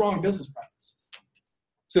 It's wrong business practice.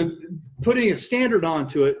 So putting a standard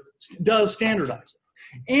onto it does standardize it.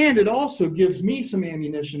 And it also gives me some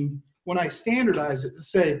ammunition when I standardize it to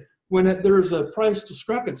say, when there's a price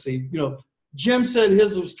discrepancy, Jim said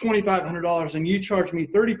his was $2,500 and you charge me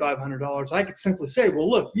 $3,500. I could simply say, well,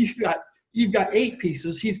 look, you've got 8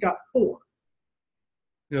 pieces, he's got 4.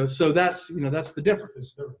 So that's the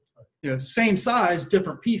difference. Same size,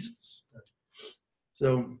 different pieces.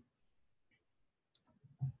 So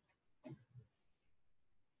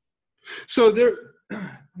there,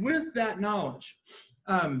 with that knowledge,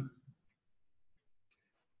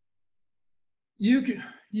 you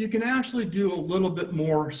can actually do a little bit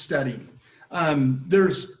more studying.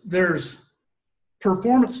 There's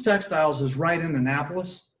Performance Textiles is right in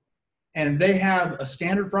Annapolis, and they have a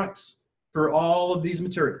standard price for all of these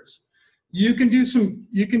materials. You can do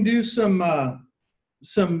some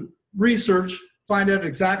research, find out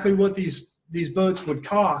exactly what these boats would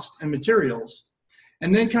cost and materials,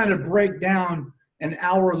 and then kind of break down an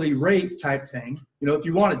hourly rate type thing, if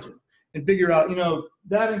you wanted to, and figure out,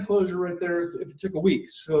 that enclosure right there, if it took a week,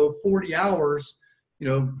 so 40 hours,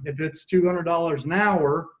 if it's $200 an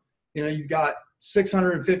hour, you've got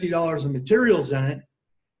 $650 of materials in it.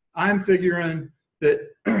 I'm figuring that,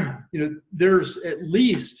 there's at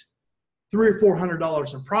least $300 or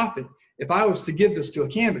 $400 in profit if I was to give this to a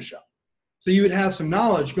canvas shop. So you would have some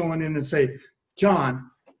knowledge going in and say, John,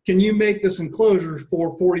 can you make this enclosure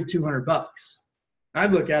for $4,200?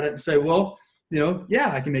 I'd look at it and say, well,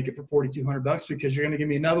 yeah, I can make it for $4,200 because you're going to give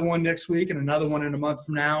me another one next week and another one in a month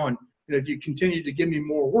from now. And if you continue to give me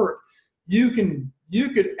more work, you could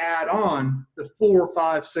add on the $400,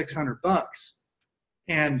 $500, $600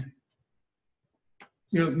 and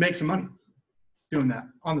make some money doing that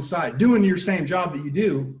on the side, doing your same job that you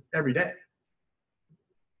do every day.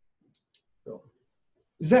 So,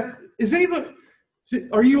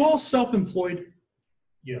 are you all self-employed?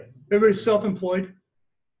 Yes. Everybody's self-employed?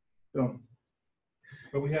 So.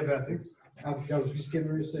 But we have ethics. I was just getting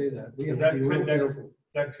ready to say that. We have to be real careful.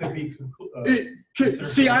 That could be.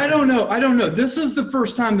 See, I don't know. This is the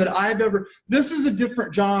first time that this is a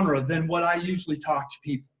different genre than what I usually talk to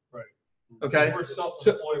people. Right. Okay. If we're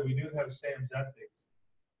self-employed, we do have Sam's ethics,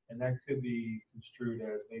 and that could be construed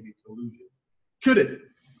as maybe collusion. Could it?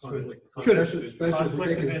 Could it? Especially if we're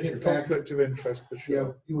taking a kickback. Conflict of interest for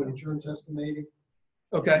sure. Doing insurance estimating.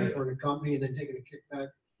 Okay. For the company and then taking a kickback.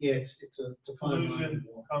 Yeah, it's a fine line. Collusion,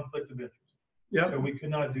 conflict of interest. Yeah. So we could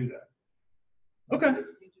not do that. Okay.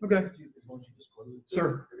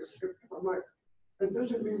 Sir. If I might, that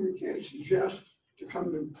doesn't mean we can't suggest to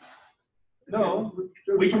come to. No,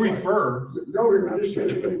 we can refer. No, we're not just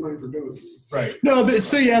taking any money for doing it. Right. No, but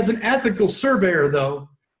see, as an ethical surveyor, though,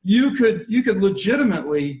 you could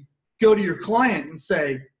legitimately go to your client and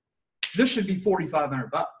say, "This should be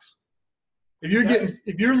 $4,500."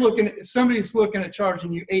 If somebody's looking at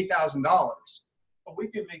charging you $8,000. But we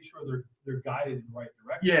can make sure they're guided in the right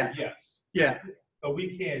direction. Yeah. Yes. Yeah. But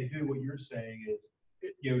we can't do what you're saying is,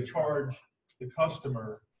 charge the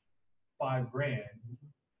customer $5,000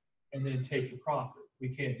 and then take the profit. We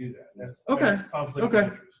can't do that. That's conflict of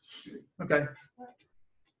interest. Okay.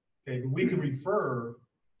 Okay, but we can refer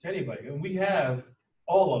to anybody, and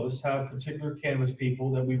all of us have particular canvas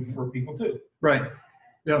people that we refer people to. Right.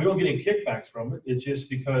 Yeah. We don't get any kickbacks from it. It's just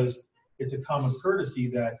because it's a common courtesy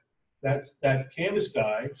that canvas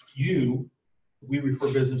guy, we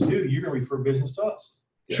refer business to, you're going to refer business to us.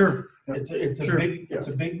 Sure. It's a Sure. big, it's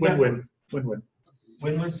a big network. Win-win, win-win.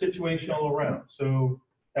 Win-win situation all around. So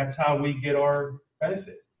that's how we get our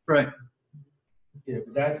benefit. Right. Yeah,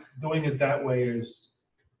 but doing it that way is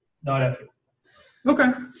not ethical.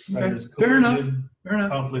 Okay. That Okay. is Fair enough. collusion, Fair enough.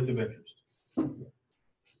 conflict of interest.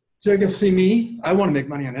 So I guess see me, I want to make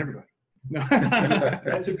money on everybody. No.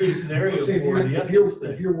 That's a good scenario See, for the if you're, ethics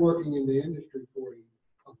if thing. you're working in the industry for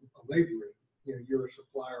a laborer, you know, you're a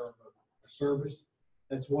supplier of a service,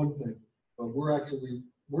 that's one thing. But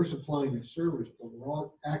we're supplying a service, but we're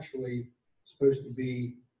all actually supposed to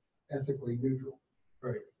be ethically neutral.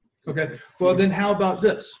 Right. Okay. Well, then how about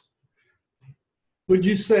this? Would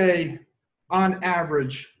you say on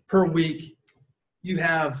average per week, you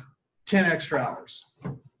have 10 extra hours?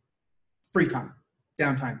 Free time,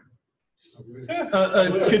 downtime.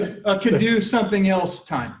 Could do something else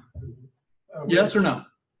time. Yes or no?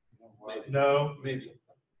 No. Maybe.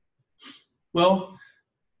 Well,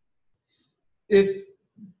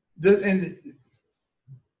 and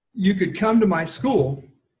you could come to my school,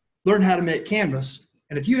 learn how to make canvas,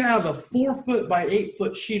 and if you have a 4 foot by 8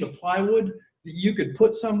 foot sheet of plywood that you could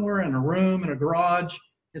put somewhere in a room, in a garage,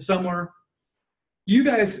 and somewhere, you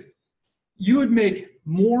would make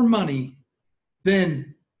more money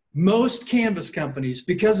than most canvas companies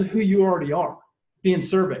because of who you already are, being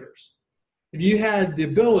surveyors. If you had the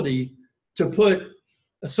ability to put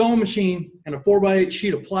a sewing machine and a 4 by 8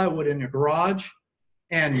 sheet of plywood in your garage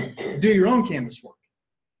and do your own canvas work.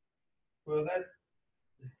 Well,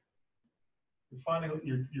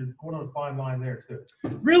 you're going on a fine line there too.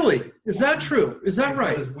 Really? Is that true? Is that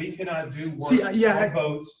right? Because we cannot do work See, yeah, on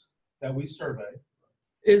boats that we survey.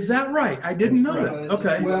 Is that right? I didn't know that.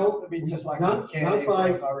 Okay. Well, It'd be just like not mechanics, by-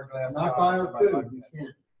 like fiberglass Not by towers, our by code, you can't.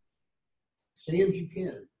 Sands you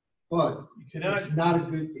can, but You cannot, it's not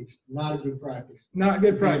a good practice. Not good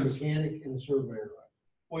To be a practice. mechanic and a surveyor.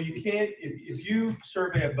 well, you can't, if you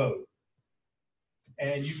survey a boat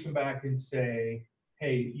and you come back and say,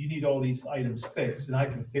 hey, you need all these items fixed and I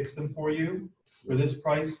can fix them for you for this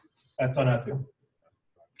price, that's unethical.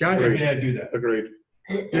 Got You it. cannot do that. Agreed.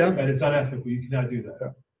 Yeah. And it's unethical. You cannot do that.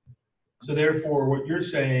 Yeah. So therefore, what you're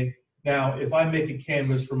saying, now, if I make a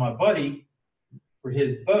canvas for my buddy, for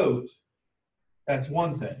his boat, that's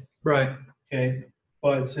one thing, Right. okay?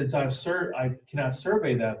 But since I cannot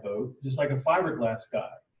survey that boat, just like a fiberglass guy,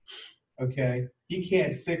 okay? He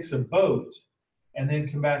can't fix a boat and then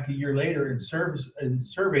come back a year later and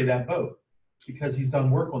survey that boat because he's done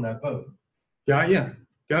work on that boat. Got ya.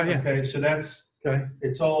 Got ya. Okay, so that's, Okay.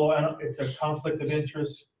 it's a conflict of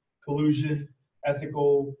interest, collusion,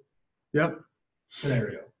 ethical Yep.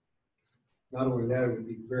 scenario. Not only that, it would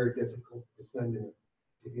be very difficult defending it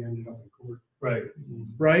if you ended up in court. Right.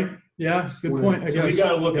 Right. Yeah. Good point. I So we guess. got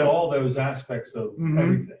to look Yeah. at all those aspects of Mhm.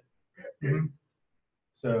 everything. Mhm.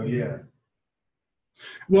 So yeah,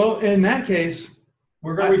 Well, in that case,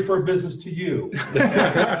 we're going to refer business to you. So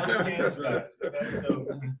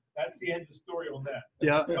that's the end of the story on that.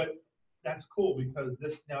 yeah. But that's cool because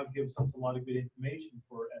this now gives us a lot of good information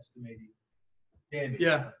for estimating damage.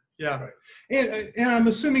 Yeah. Yeah. Right. And I'm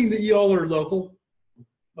assuming that you all are local.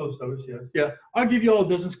 Most of us, yes. Yeah. I'll give you all a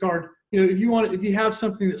business card. You know, if you have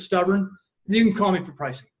something that's stubborn, you can call me for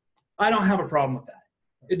pricing. I don't have a problem with that.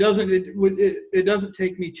 It doesn't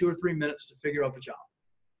take me 2 or 3 minutes to figure out the job,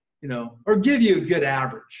 you know, or give you a good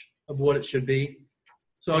average of what it should be.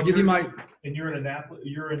 So I'll give you my And you're in Annapolis,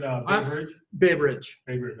 you're in Bay Bridge? Bay Bridge.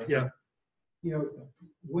 Bay Bridge, okay. Yeah. You know,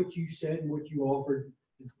 what you said and what you offered,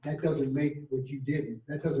 that doesn't make what you did,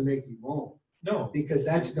 that doesn't make you wrong. No, Because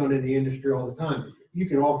that's done in the industry all the time. You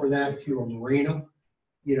can offer that to a marina,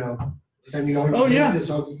 you know, send me over. Oh, yeah.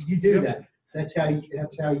 You do Yep. that. That's how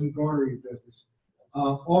you garner your business.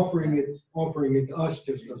 Offering it to us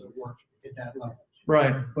just doesn't work at that level.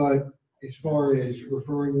 Right. But as far as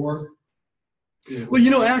referring work, Well,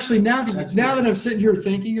 you know, actually, now That's that I'm sitting here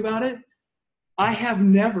thinking about it, I have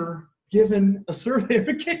never given a surveyor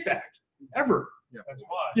a kickback ever. that's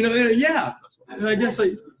why. You know, yeah. And I guess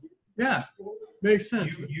yeah, makes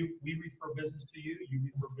sense. We refer business to you, you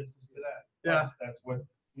refer business to that. Yeah. That's what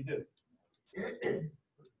we do.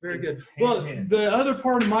 Very good. Hand Well, in hand. the other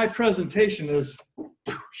part of my presentation is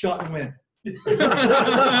shot and win.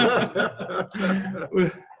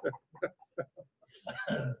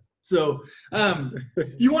 So,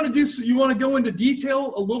 you want to go into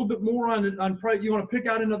detail a little bit more on price? You want to pick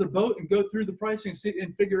out another boat and go through the pricing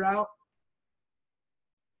and figure out,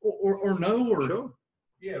 or no, or Sure.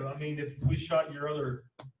 Yeah, I mean, if we shot your other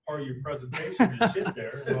part of your presentation and shit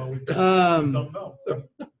there, well, we could do something else.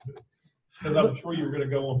 Because I'm sure you were gonna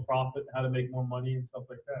go on profit, how to make more money and stuff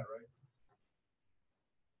like that,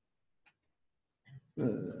 right?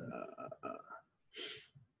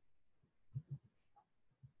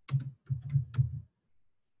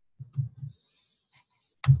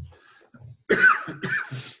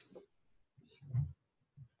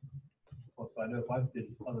 Plus, I know if I did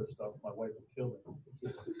other stuff, my wife would kill me.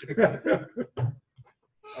 I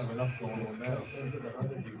have enough going on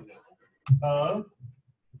now.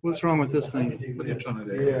 What's wrong with this thing?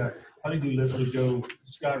 Yeah, honeydew list would go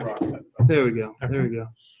skyrocket. There we go. There we go.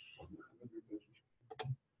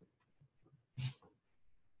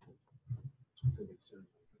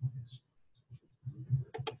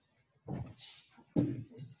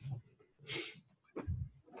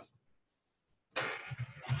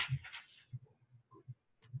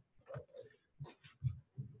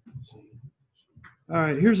 All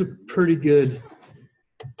right, here's a pretty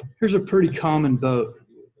common boat,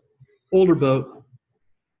 older boat.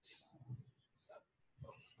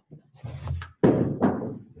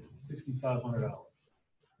 $6,500. A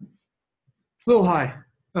little high.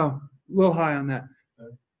 Oh, a little high on that.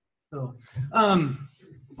 Okay. So,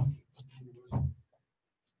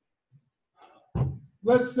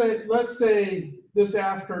 let's say this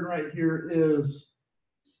aft curtain right here is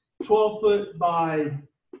 12 foot by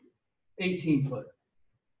 18 foot.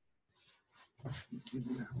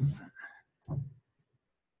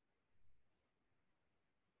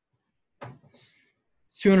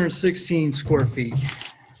 It's 216 square feet.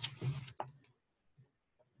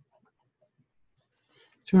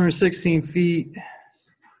 216 feet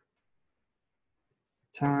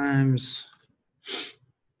times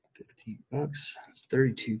 $15. It's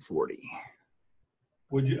 $32.40.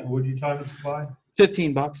 Would you time it by? $15.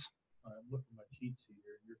 I'm looking at my cheat sheet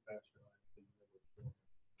here. You're faster than I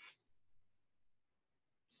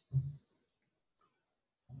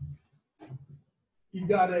am. You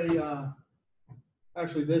got a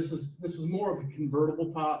actually this is more of a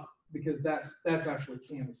convertible top because that's actually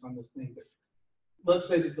canvas on this thing. But let's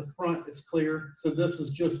say that the front is clear, so this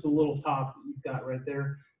is just the little top that you've got right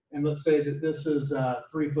there. And let's say that this is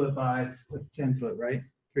 3 foot by 10 foot, right?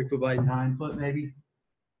 3 foot by 9 foot, maybe.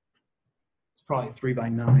 It's probably 3 by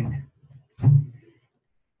 9.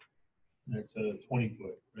 It's a 20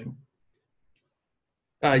 foot,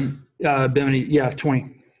 right? Bimini, yeah,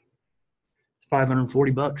 20. It's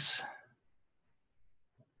 $540.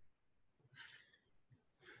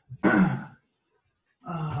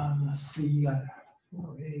 Let's see, you got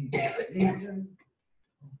 4, 8, 8.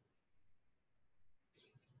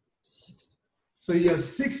 So you have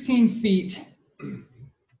 16 feet.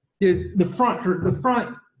 The front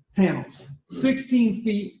panels, 16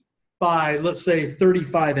 feet by, let's say,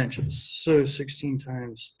 35 inches. So 16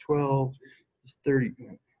 times 12 is 30.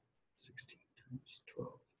 16 times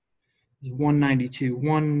 12 is 192.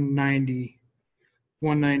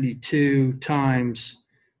 192 times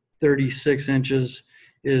 36 inches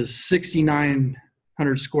is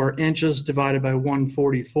 6,900 square inches divided by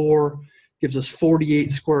 144 gives us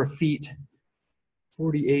 48 square feet.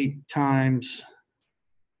 48 times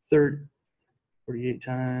 48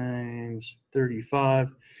 times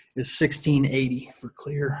 35 is 1680 for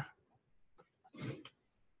clear.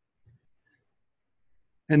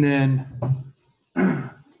 And then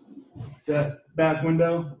that back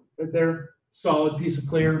window right there, solid piece of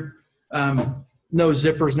clear. No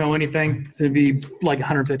zippers, no anything. It's going to be like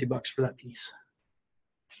 $150 for that piece.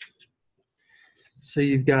 So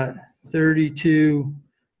you've got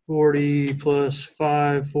 3240 plus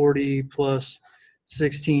 540 plus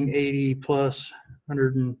 1680 plus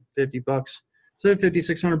 $150. So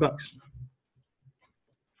 $5,600.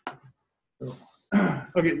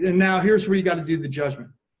 Okay, and now here's where you got to do the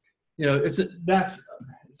judgment. You know, it's a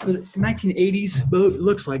 1980s boat. It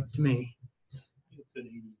looks like to me. It's an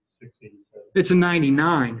 86, 87. It's a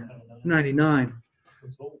 99. 99.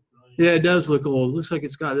 Yeah, it does look old. It looks like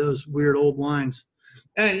it's got those weird old lines.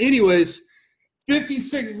 And anyways, I said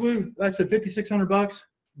 $5,600.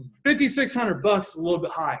 $5,600 is a little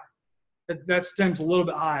bit high. That stems a little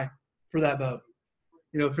bit high for that boat.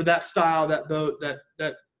 You know, for that style, that boat,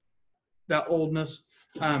 that oldness.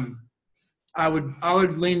 I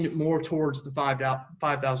would lean it more towards the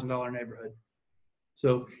 $5,000 neighborhood.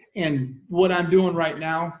 So, and what I'm doing right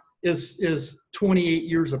now is 28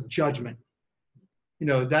 years of judgment. You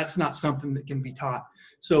know, that's not something that can be taught.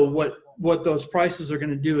 So what those prices are going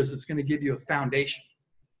to do is it's going to give you a foundation,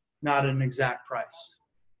 not an exact price.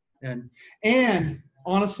 And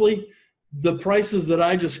honestly, the prices that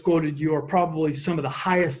I just quoted you are probably some of the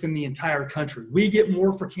highest in the entire country. We get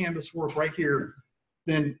more for canvas work right here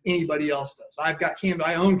than anybody else does. I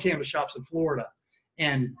own canvas shops in Florida,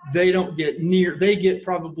 and they don't get they get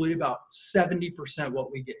probably about 70%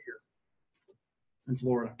 what we get here in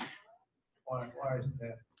Florida. Why is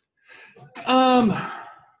that?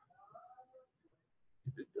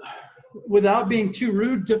 Without being too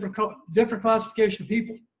rude, different classification of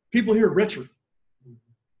people. People here are richer.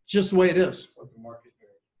 It's just the way it is. What the market is.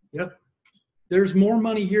 Yep. There's more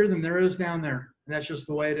money here than there is down there. And that's just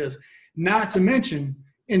the way it is. Not to mention,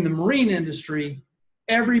 in the marine industry,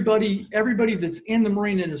 everybody that's in the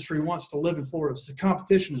marine industry wants to live in Florida. So the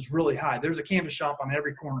competition is really high. There's a canvas shop on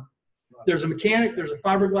every corner. There's a mechanic, there's a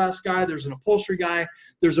fiberglass guy, there's an upholstery guy,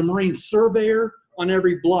 there's a marine surveyor on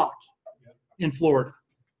every block in Florida.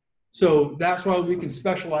 So that's why we can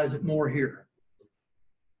specialize it more here.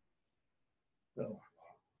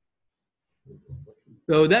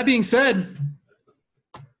 So that being said,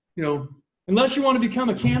 you know, unless you want to become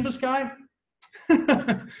a canvas guy,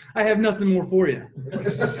 I have nothing more for you. Tell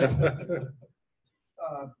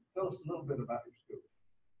us a little bit about your school.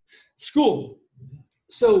 School.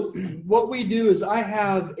 So what we do is I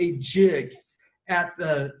have a jig at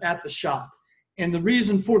the shop. And the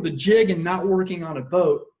reason for the jig and not working on a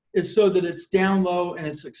boat is so that it's down low and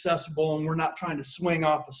it's accessible and we're not trying to swing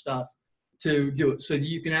off the stuff to do it. So that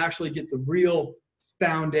you can actually get the real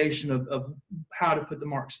foundation of how to put the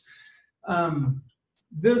marks.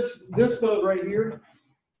 This boat right here,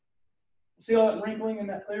 see all that wrinkling in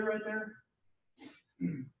that clear right there?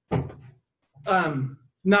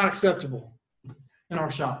 Not acceptable in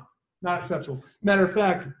our shop. Not acceptable. Matter of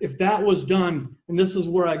fact, if that was done, and this is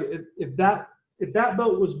where if that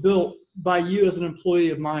boat was built by you as an employee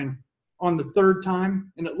of mine on the third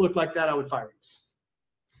time and it looked like that, I would fire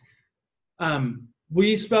you.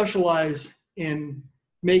 We specialize in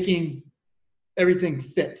making everything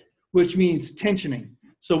fit, which means tensioning.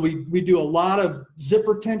 So we do a lot of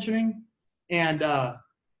zipper tensioning and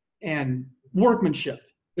workmanship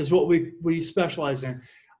is what we specialize in.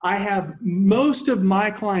 I have most of my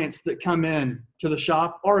clients that come in to the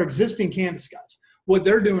shop are existing canvas guys. What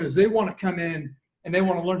they're doing is they want to come in and they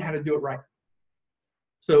want to learn how to do it right.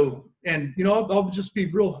 So, and you know, I'll just be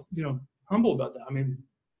real, you know, humble about that. I mean,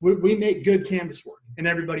 we make good canvas work and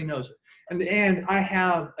everybody knows it. And I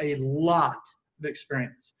have a lot of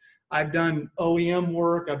experience. I've done OEM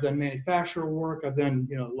work, I've done manufacturer work, I've done,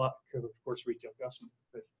 you know, a lot, of course, retail custom.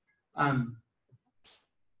 But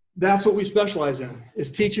that's what we specialize in,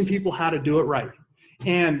 is teaching people how to do it right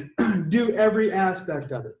and do every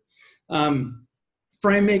aspect of it.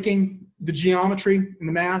 Frame making, the geometry and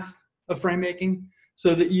the math of frame making,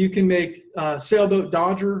 so that you can make sailboat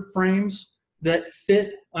Dodger frames that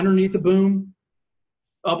fit underneath the boom,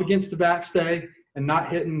 up against the backstay, and not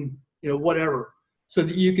hitting, you know, whatever. So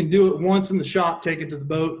that you can do it once in the shop, take it to the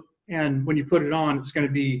boat, and when you put it on, it's going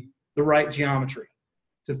to be the right geometry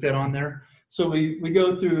to fit on there. So we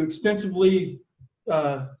go through extensively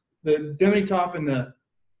the demi top and the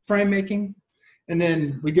frame making, and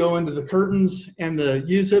then we go into the curtains and the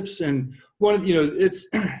U-zips. And one of, you know,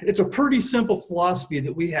 it's a pretty simple philosophy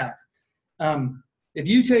that we have. If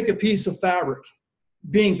you take a piece of fabric,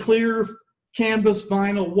 being clear, canvas,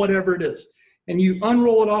 vinyl, whatever it is, and you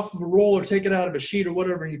unroll it off of a roll or take it out of a sheet or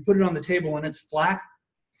whatever, and you put it on the table and it's flat,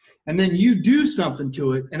 and then you do something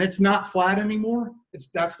to it and it's not flat anymore,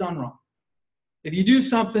 that's done wrong. If you do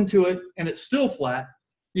something to it and it's still flat,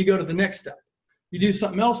 you go to the next step. You do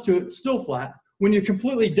something else to it, it's still flat. When you're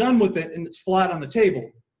completely done with it and it's flat on the table,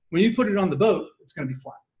 when you put it on the boat, it's going to be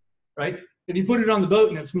flat, right? If you put it on the boat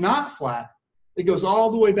and it's not flat, it goes all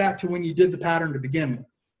the way back to when you did the pattern to begin with.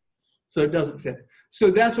 So it doesn't fit. So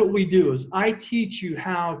that's what we do, is I teach you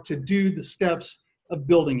how to do the steps of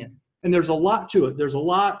building it. And there's a lot to it. There's a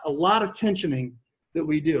lot of tensioning that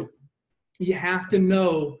we do. You have to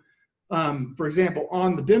know, for example,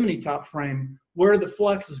 on the bimini top frame, where the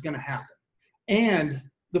flex is going to happen. And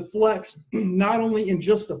the flex, not only in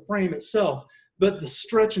just the frame itself, but the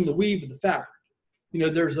stretch and the weave of the fabric. You know,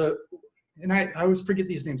 there's and I always forget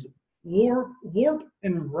these names, warp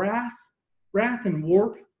and wrath and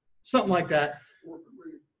warp, something like that.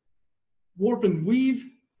 Warp and weave.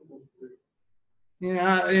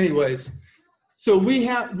 Yeah, anyways. So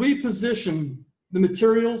we position the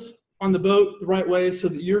materials on the boat the right way so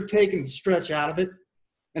that you're taking the stretch out of it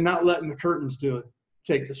and not letting the curtains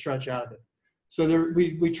take the stretch out of it. So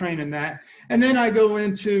we train in that. And then I go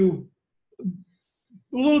into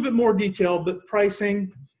a little bit more detail, but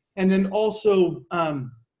pricing, and then also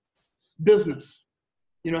business.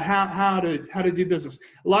 You know, how to do business.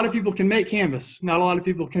 A lot of people can make canvas. Not a lot of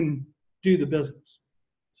people can do the business.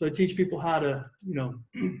 So I teach people how to, you know,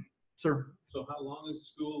 sir. So how long is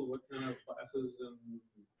school? What kind of classes?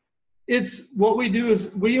 It's what we do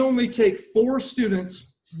is we only take 4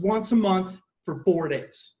 students once a month for 4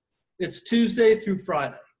 days. It's Tuesday through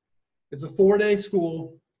Friday. It's a 4-day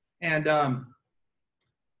school, And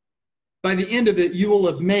by the end of it, you will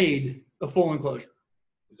have made a full enclosure.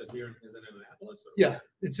 Is it here, is it in Annapolis? Or? Yeah,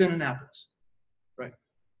 it's in Annapolis. Right.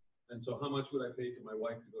 And so how much would I pay to my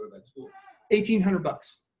wife to go to that school? $1,800.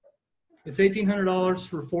 It's $1,800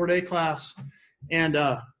 for a 4-day class. And,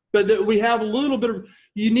 but we have a little bit of,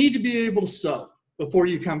 you need to be able to sew before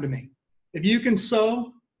you come to me. If you can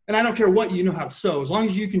sew, and I don't care what you know how to sew, as long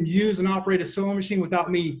as you can use and operate a sewing machine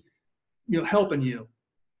without me, helping you,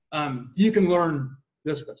 you can learn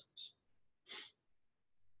this business.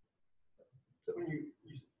 So when you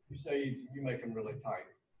say you make them really tight,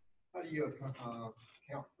 how do you account for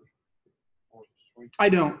sweep? I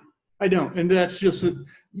don't. And that's just,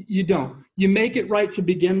 you don't. You make it right to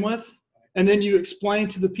begin with, and then you explain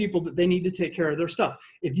to the people that they need to take care of their stuff.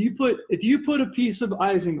 If you put a piece of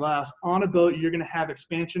isinglass on a boat, you're going to have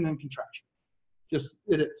expansion and contraction. Just,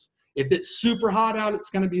 it is. If it's super hot out, it's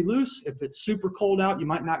going to be loose. If it's super cold out, you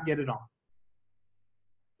might not get it on.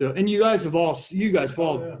 So, and you guys have all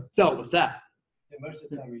dealt with that. And most of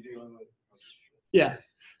the time you're dealing with. Yeah.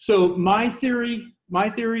 So my theory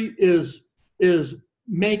is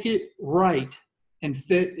make it right and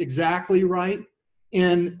fit exactly right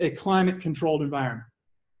in a climate controlled environment.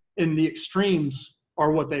 And the extremes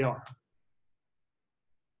are what they are.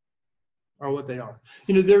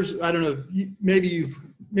 There's, I don't know, maybe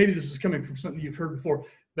this is coming from something you've heard before,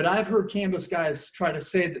 but I've heard canvas guys try to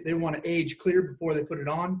say that they want to age clear before they put it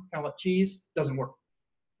on, kind of like cheese. Doesn't work.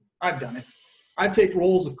 I've done it. I've taken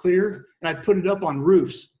rolls of clear and I put it up on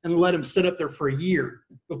roofs and let them sit up there for a year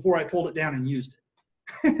before I pulled it down and used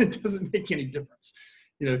it. It doesn't make any difference,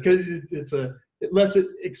 because it lets it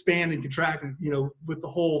expand and contract, with the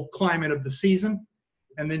whole climate of the season.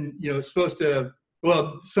 And then, it's supposed to,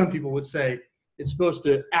 well, some people would say it's supposed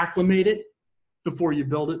to acclimate it before you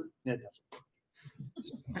build it. Yeah, it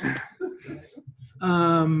doesn't.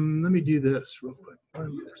 Let me do this real quick.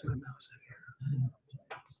 Where's my mouse in here?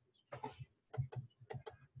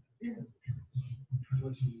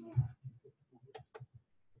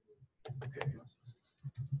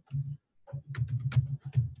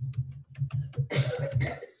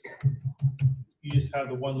 You just have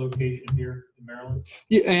the one location here in Maryland?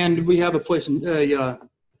 Yeah, and we have a place in a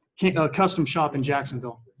custom shop in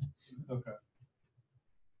Jacksonville. Okay.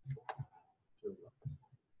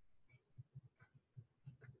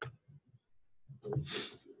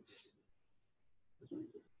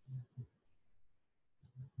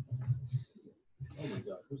 Oh my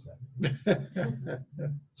God, who's that?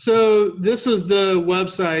 So this is the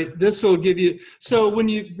website. This will give you, so when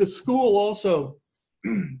the school also,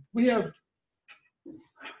 I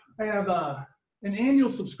have an annual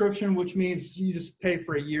subscription, which means you just pay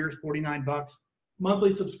for a year, it's $49.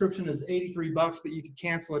 Monthly subscription is $83, but you can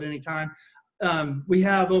cancel at any time. We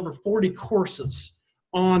have over 40 courses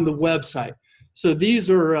on the website. So these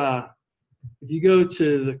are, if you go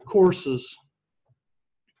to the courses,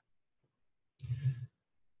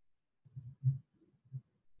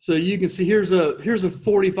 so you can see here's a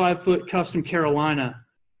 45-foot custom Carolina.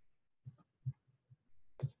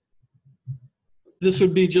 This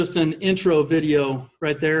would be just an intro video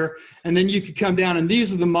right there. And then you could come down, and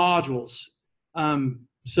these are the modules. You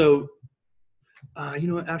know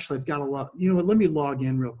what, actually I've got a lot. You know what, let me log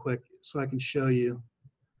in real quick so I can show you.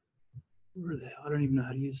 Where the hell? I don't even know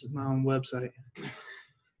how to use my own website.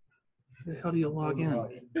 Where the hell do you log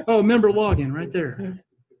in? Oh, member login right there.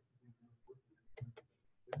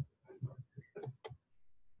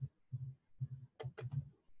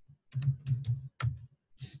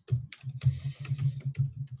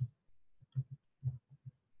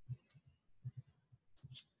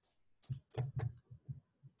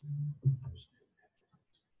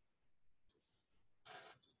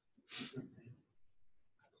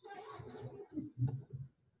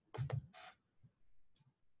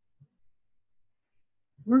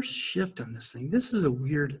 Where's shift on this thing? This is a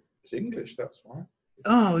weird. It's English, that's why.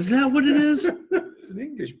 Oh, is that what it is? It's an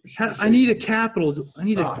English. I need a capital. I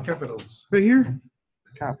need a Capitals. right here.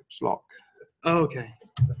 Caps lock. Oh, okay.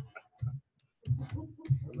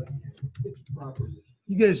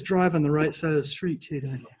 You guys drive on the right side of the street too,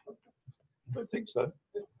 don't you? I don't think so.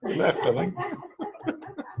 Left, I think. Is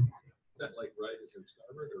that like right is in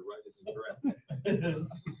starboard or right is in correct?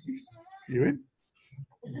 You in?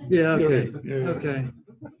 Yeah. Okay. Yeah. Okay.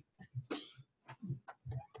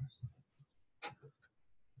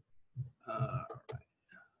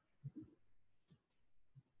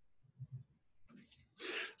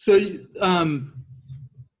 So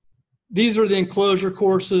these are the enclosure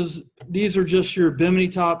courses. These are just your bimini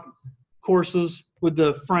top courses with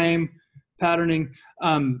the frame patterning.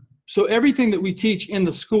 So everything that we teach in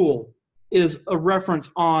the school is a reference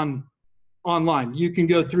online. You can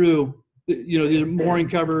go through, the mooring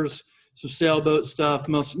covers, some sailboat stuff,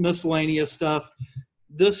 most miscellaneous stuff.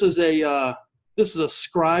 This is a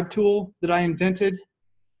scribe tool that I invented.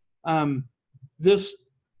 This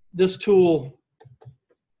tool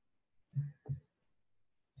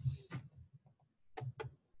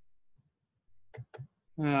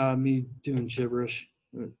me doing gibberish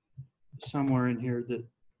somewhere in here that.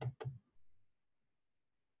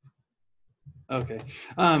 Okay.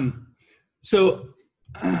 So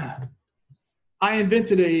I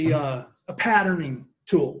invented a patterning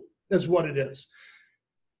tool, is what it is.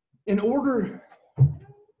 In order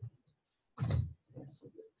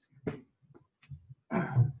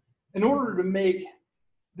to make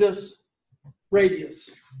this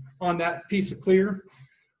radius on that piece of clear,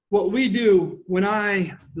 what we do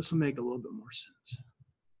this will make a little bit more sense.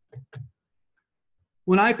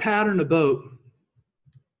 When I pattern a boat,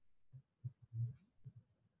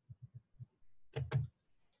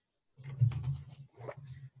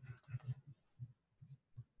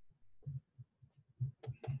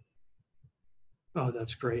 oh,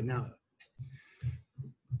 that's great now.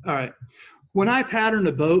 All right. When I pattern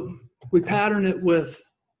a boat, we pattern it with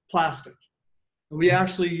plastic. And we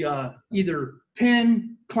actually either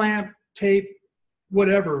pin, clamp, tape,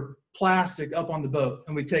 whatever, plastic up on the boat,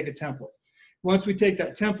 and we take a template. Once we take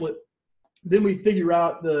that template, then we figure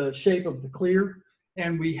out the shape of the clear,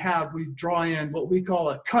 and we draw in what we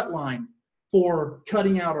call a cut line for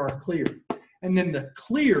cutting out our clear. And then the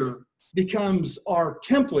clear becomes our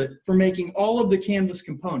template for making all of the canvas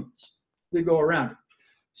components that go around.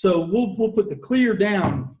 So we'll put the clear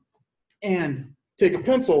down and take a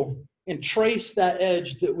pencil and trace that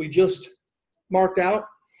edge that we just marked out.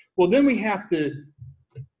 Well, then we have to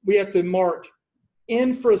mark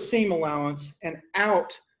in for a seam allowance and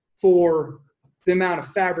out for the amount of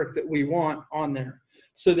fabric that we want on there.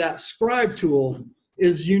 So that scribe tool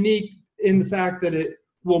is unique in the fact that it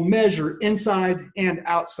will measure inside and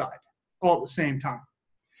outside all at the same time.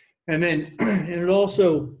 And then it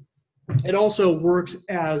also works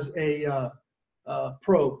as a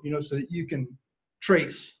probe, so that you can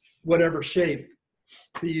trace whatever shape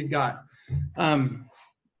that you've got.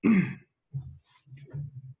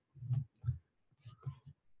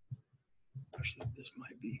 Actually, this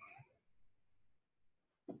might be.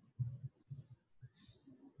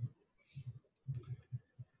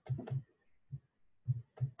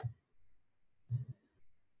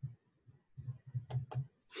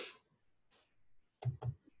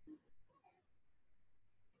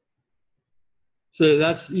 So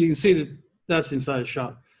you can see that that's inside the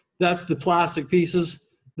shop. That's the plastic pieces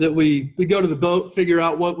that we go to the boat, figure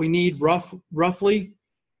out what we need roughly,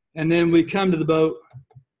 and then we come to the boat.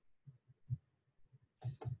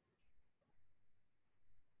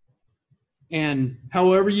 And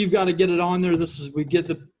however you've got to get it on there, we get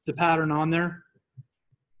the pattern on there.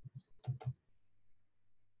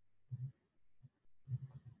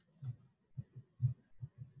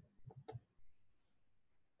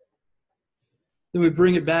 Then we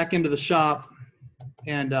bring it back into the shop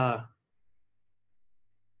and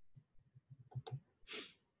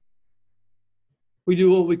we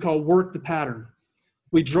do what we call work the pattern.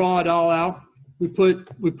 We draw it all out. We put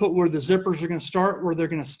where the zippers are going to start, where they're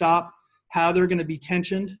going to stop, how they're going to be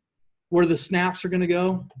tensioned, where the snaps are going to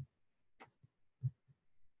go.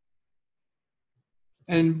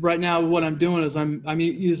 And right now what I'm doing is I'm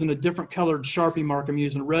using a different colored Sharpie marker. I'm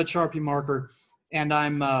using a red Sharpie marker, and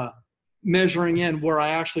I'm measuring in where I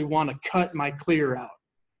actually want to cut my clear out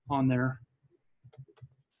on there.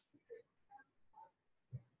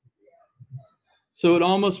 So it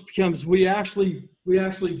almost becomes, we actually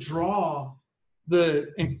draw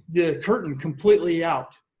the curtain completely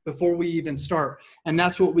out before we even start. And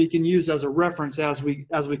that's what we can use as a reference as we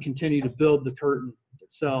continue to build the curtain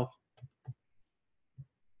itself.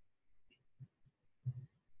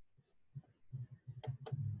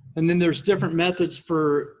 And then there's different methods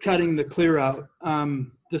for cutting the clear out.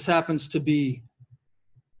 This happens to be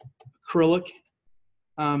acrylic.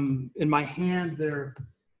 In my hand there,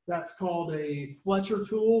 that's called a Fletcher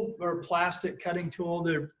tool or a plastic cutting tool.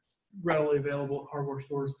 They're readily available at hardware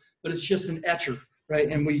stores, but it's just an etcher, right?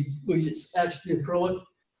 And we just etch the acrylic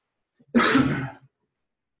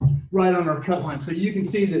right on our cut line. So you can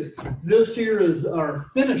see that this here is our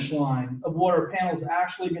finish line of what our panel is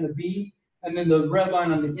actually going to be. And then the red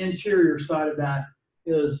line on the interior side of that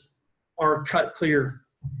is our cut clear.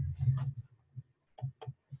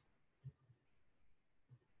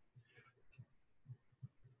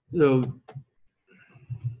 So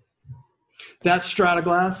that's strata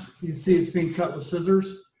glass. You can see it's being cut with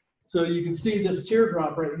scissors. So you can see this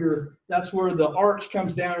teardrop right here. That's where the arch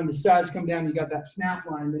comes down and the sides come down. You got that snap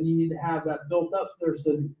line. Then you need to have that built up there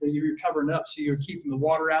so that you're covering up, so you're keeping the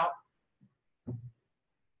water out.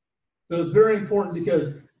 So it's very important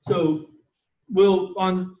because we'll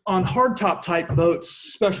on hardtop type boats,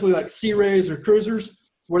 especially like Sea Rays or cruisers,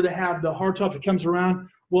 where they have the hardtop that comes around,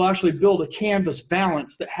 we'll actually build a canvas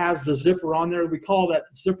valance that has the zipper on there. We call that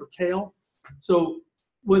the zipper tail. So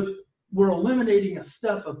we're eliminating a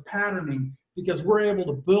step of patterning because we're able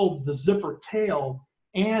to build the zipper tail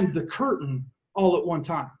and the curtain all at one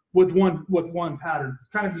time with one pattern.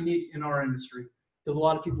 It's kind of unique in our industry because a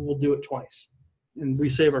lot of people will do it twice, and we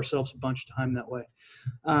save ourselves a bunch of time that way.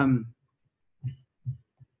 And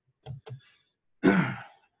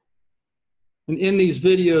in these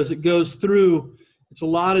videos, it goes through. It's a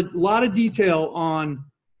lot of detail on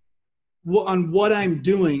what I'm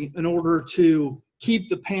doing in order to keep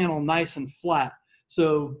the panel nice and flat.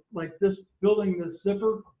 So, like this, building this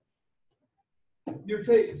zipper.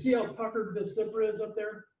 See how puckered this zipper is up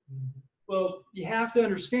there? Well, you have to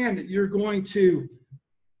understand that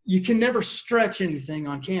you can never stretch anything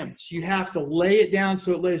on canvas. You have to lay it down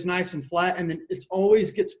so it lays nice and flat, and then it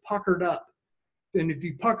always gets puckered up. And if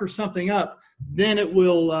you pucker something up, then it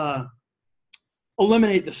will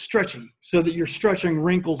eliminate the stretching so that you're stretching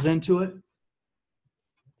wrinkles into it.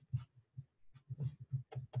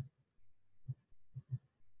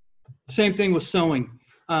 Same thing with sewing.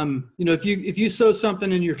 If you sew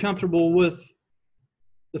something and you're comfortable with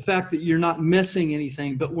the fact that you're not missing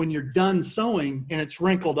anything, but when you're done sewing and it's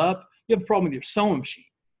wrinkled up, you have a problem with your sewing machine.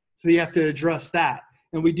 So you have to address that.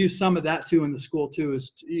 And we do some of that too in the school too,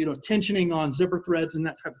 is, tensioning on zipper threads and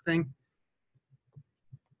that type of thing.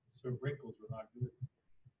 So wrinkles are not good.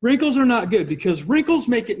 Wrinkles are not good because wrinkles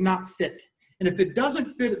make it not fit. And if it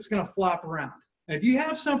doesn't fit, it's going to flop around. And if you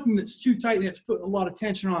have something that's too tight and it's putting a lot of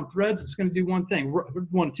tension on threads, it's going to do one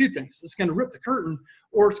of two things. It's going to rip the curtain,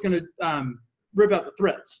 or it's going to rip out the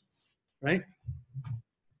threads, right?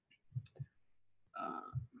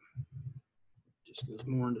 Just goes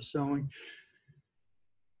more into sewing.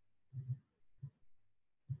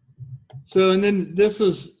 So, and then this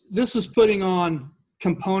is putting on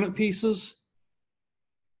component pieces.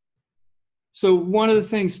 So one of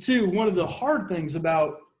the hard things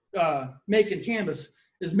about making canvas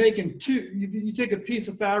is making two. You take a piece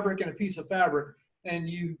of fabric and a piece of fabric and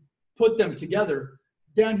you put them together.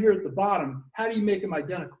 Down here at the bottom, how do you make them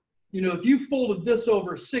identical? If you folded this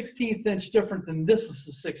over a 16th inch different than this is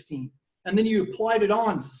the 16th, and then you applied it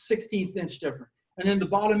on 16th inch different, and then the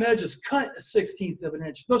bottom edge is cut a 16th of an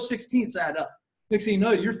inch. Those 16ths add up. Next thing you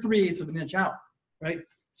know, you're 3/8 of an inch out, right?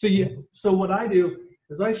 So what I do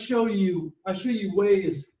is I show you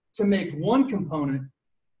ways to make one component,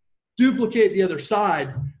 duplicate the other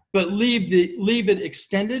side, but leave it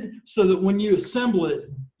extended so that when you assemble it,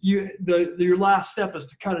 your last step is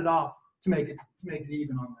to cut it off to make it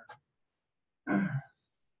even on there.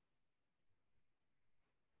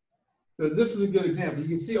 So this is a good example. You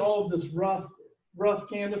can see all of this rough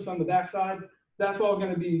canvas on the backside. That's all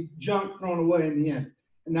going to be junk thrown away in the end.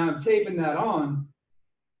 And now I'm taping that on.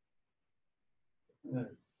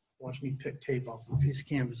 Watch me pick tape off of a piece of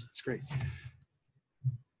canvas. That's great.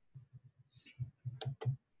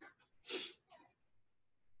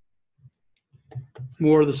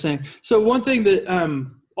 More of the same. So one thing that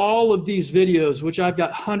all of these videos, which I've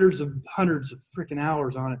got hundreds of freaking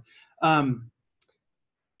hours on it,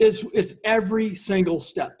 it's every single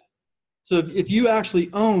step. So if you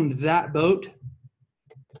actually owned that boat,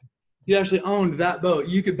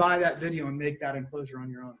 you could buy that video and make that enclosure on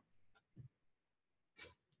your own.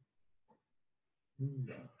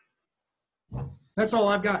 That's all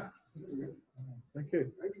I've got. Thank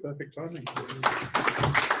you. Perfect timing.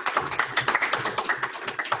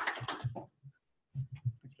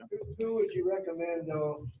 Who would you recommend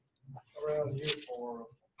around here for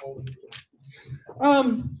holding?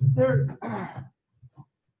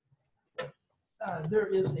 There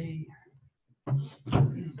is a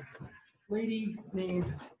lady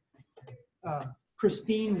named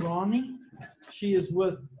Christine Roney. She is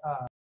with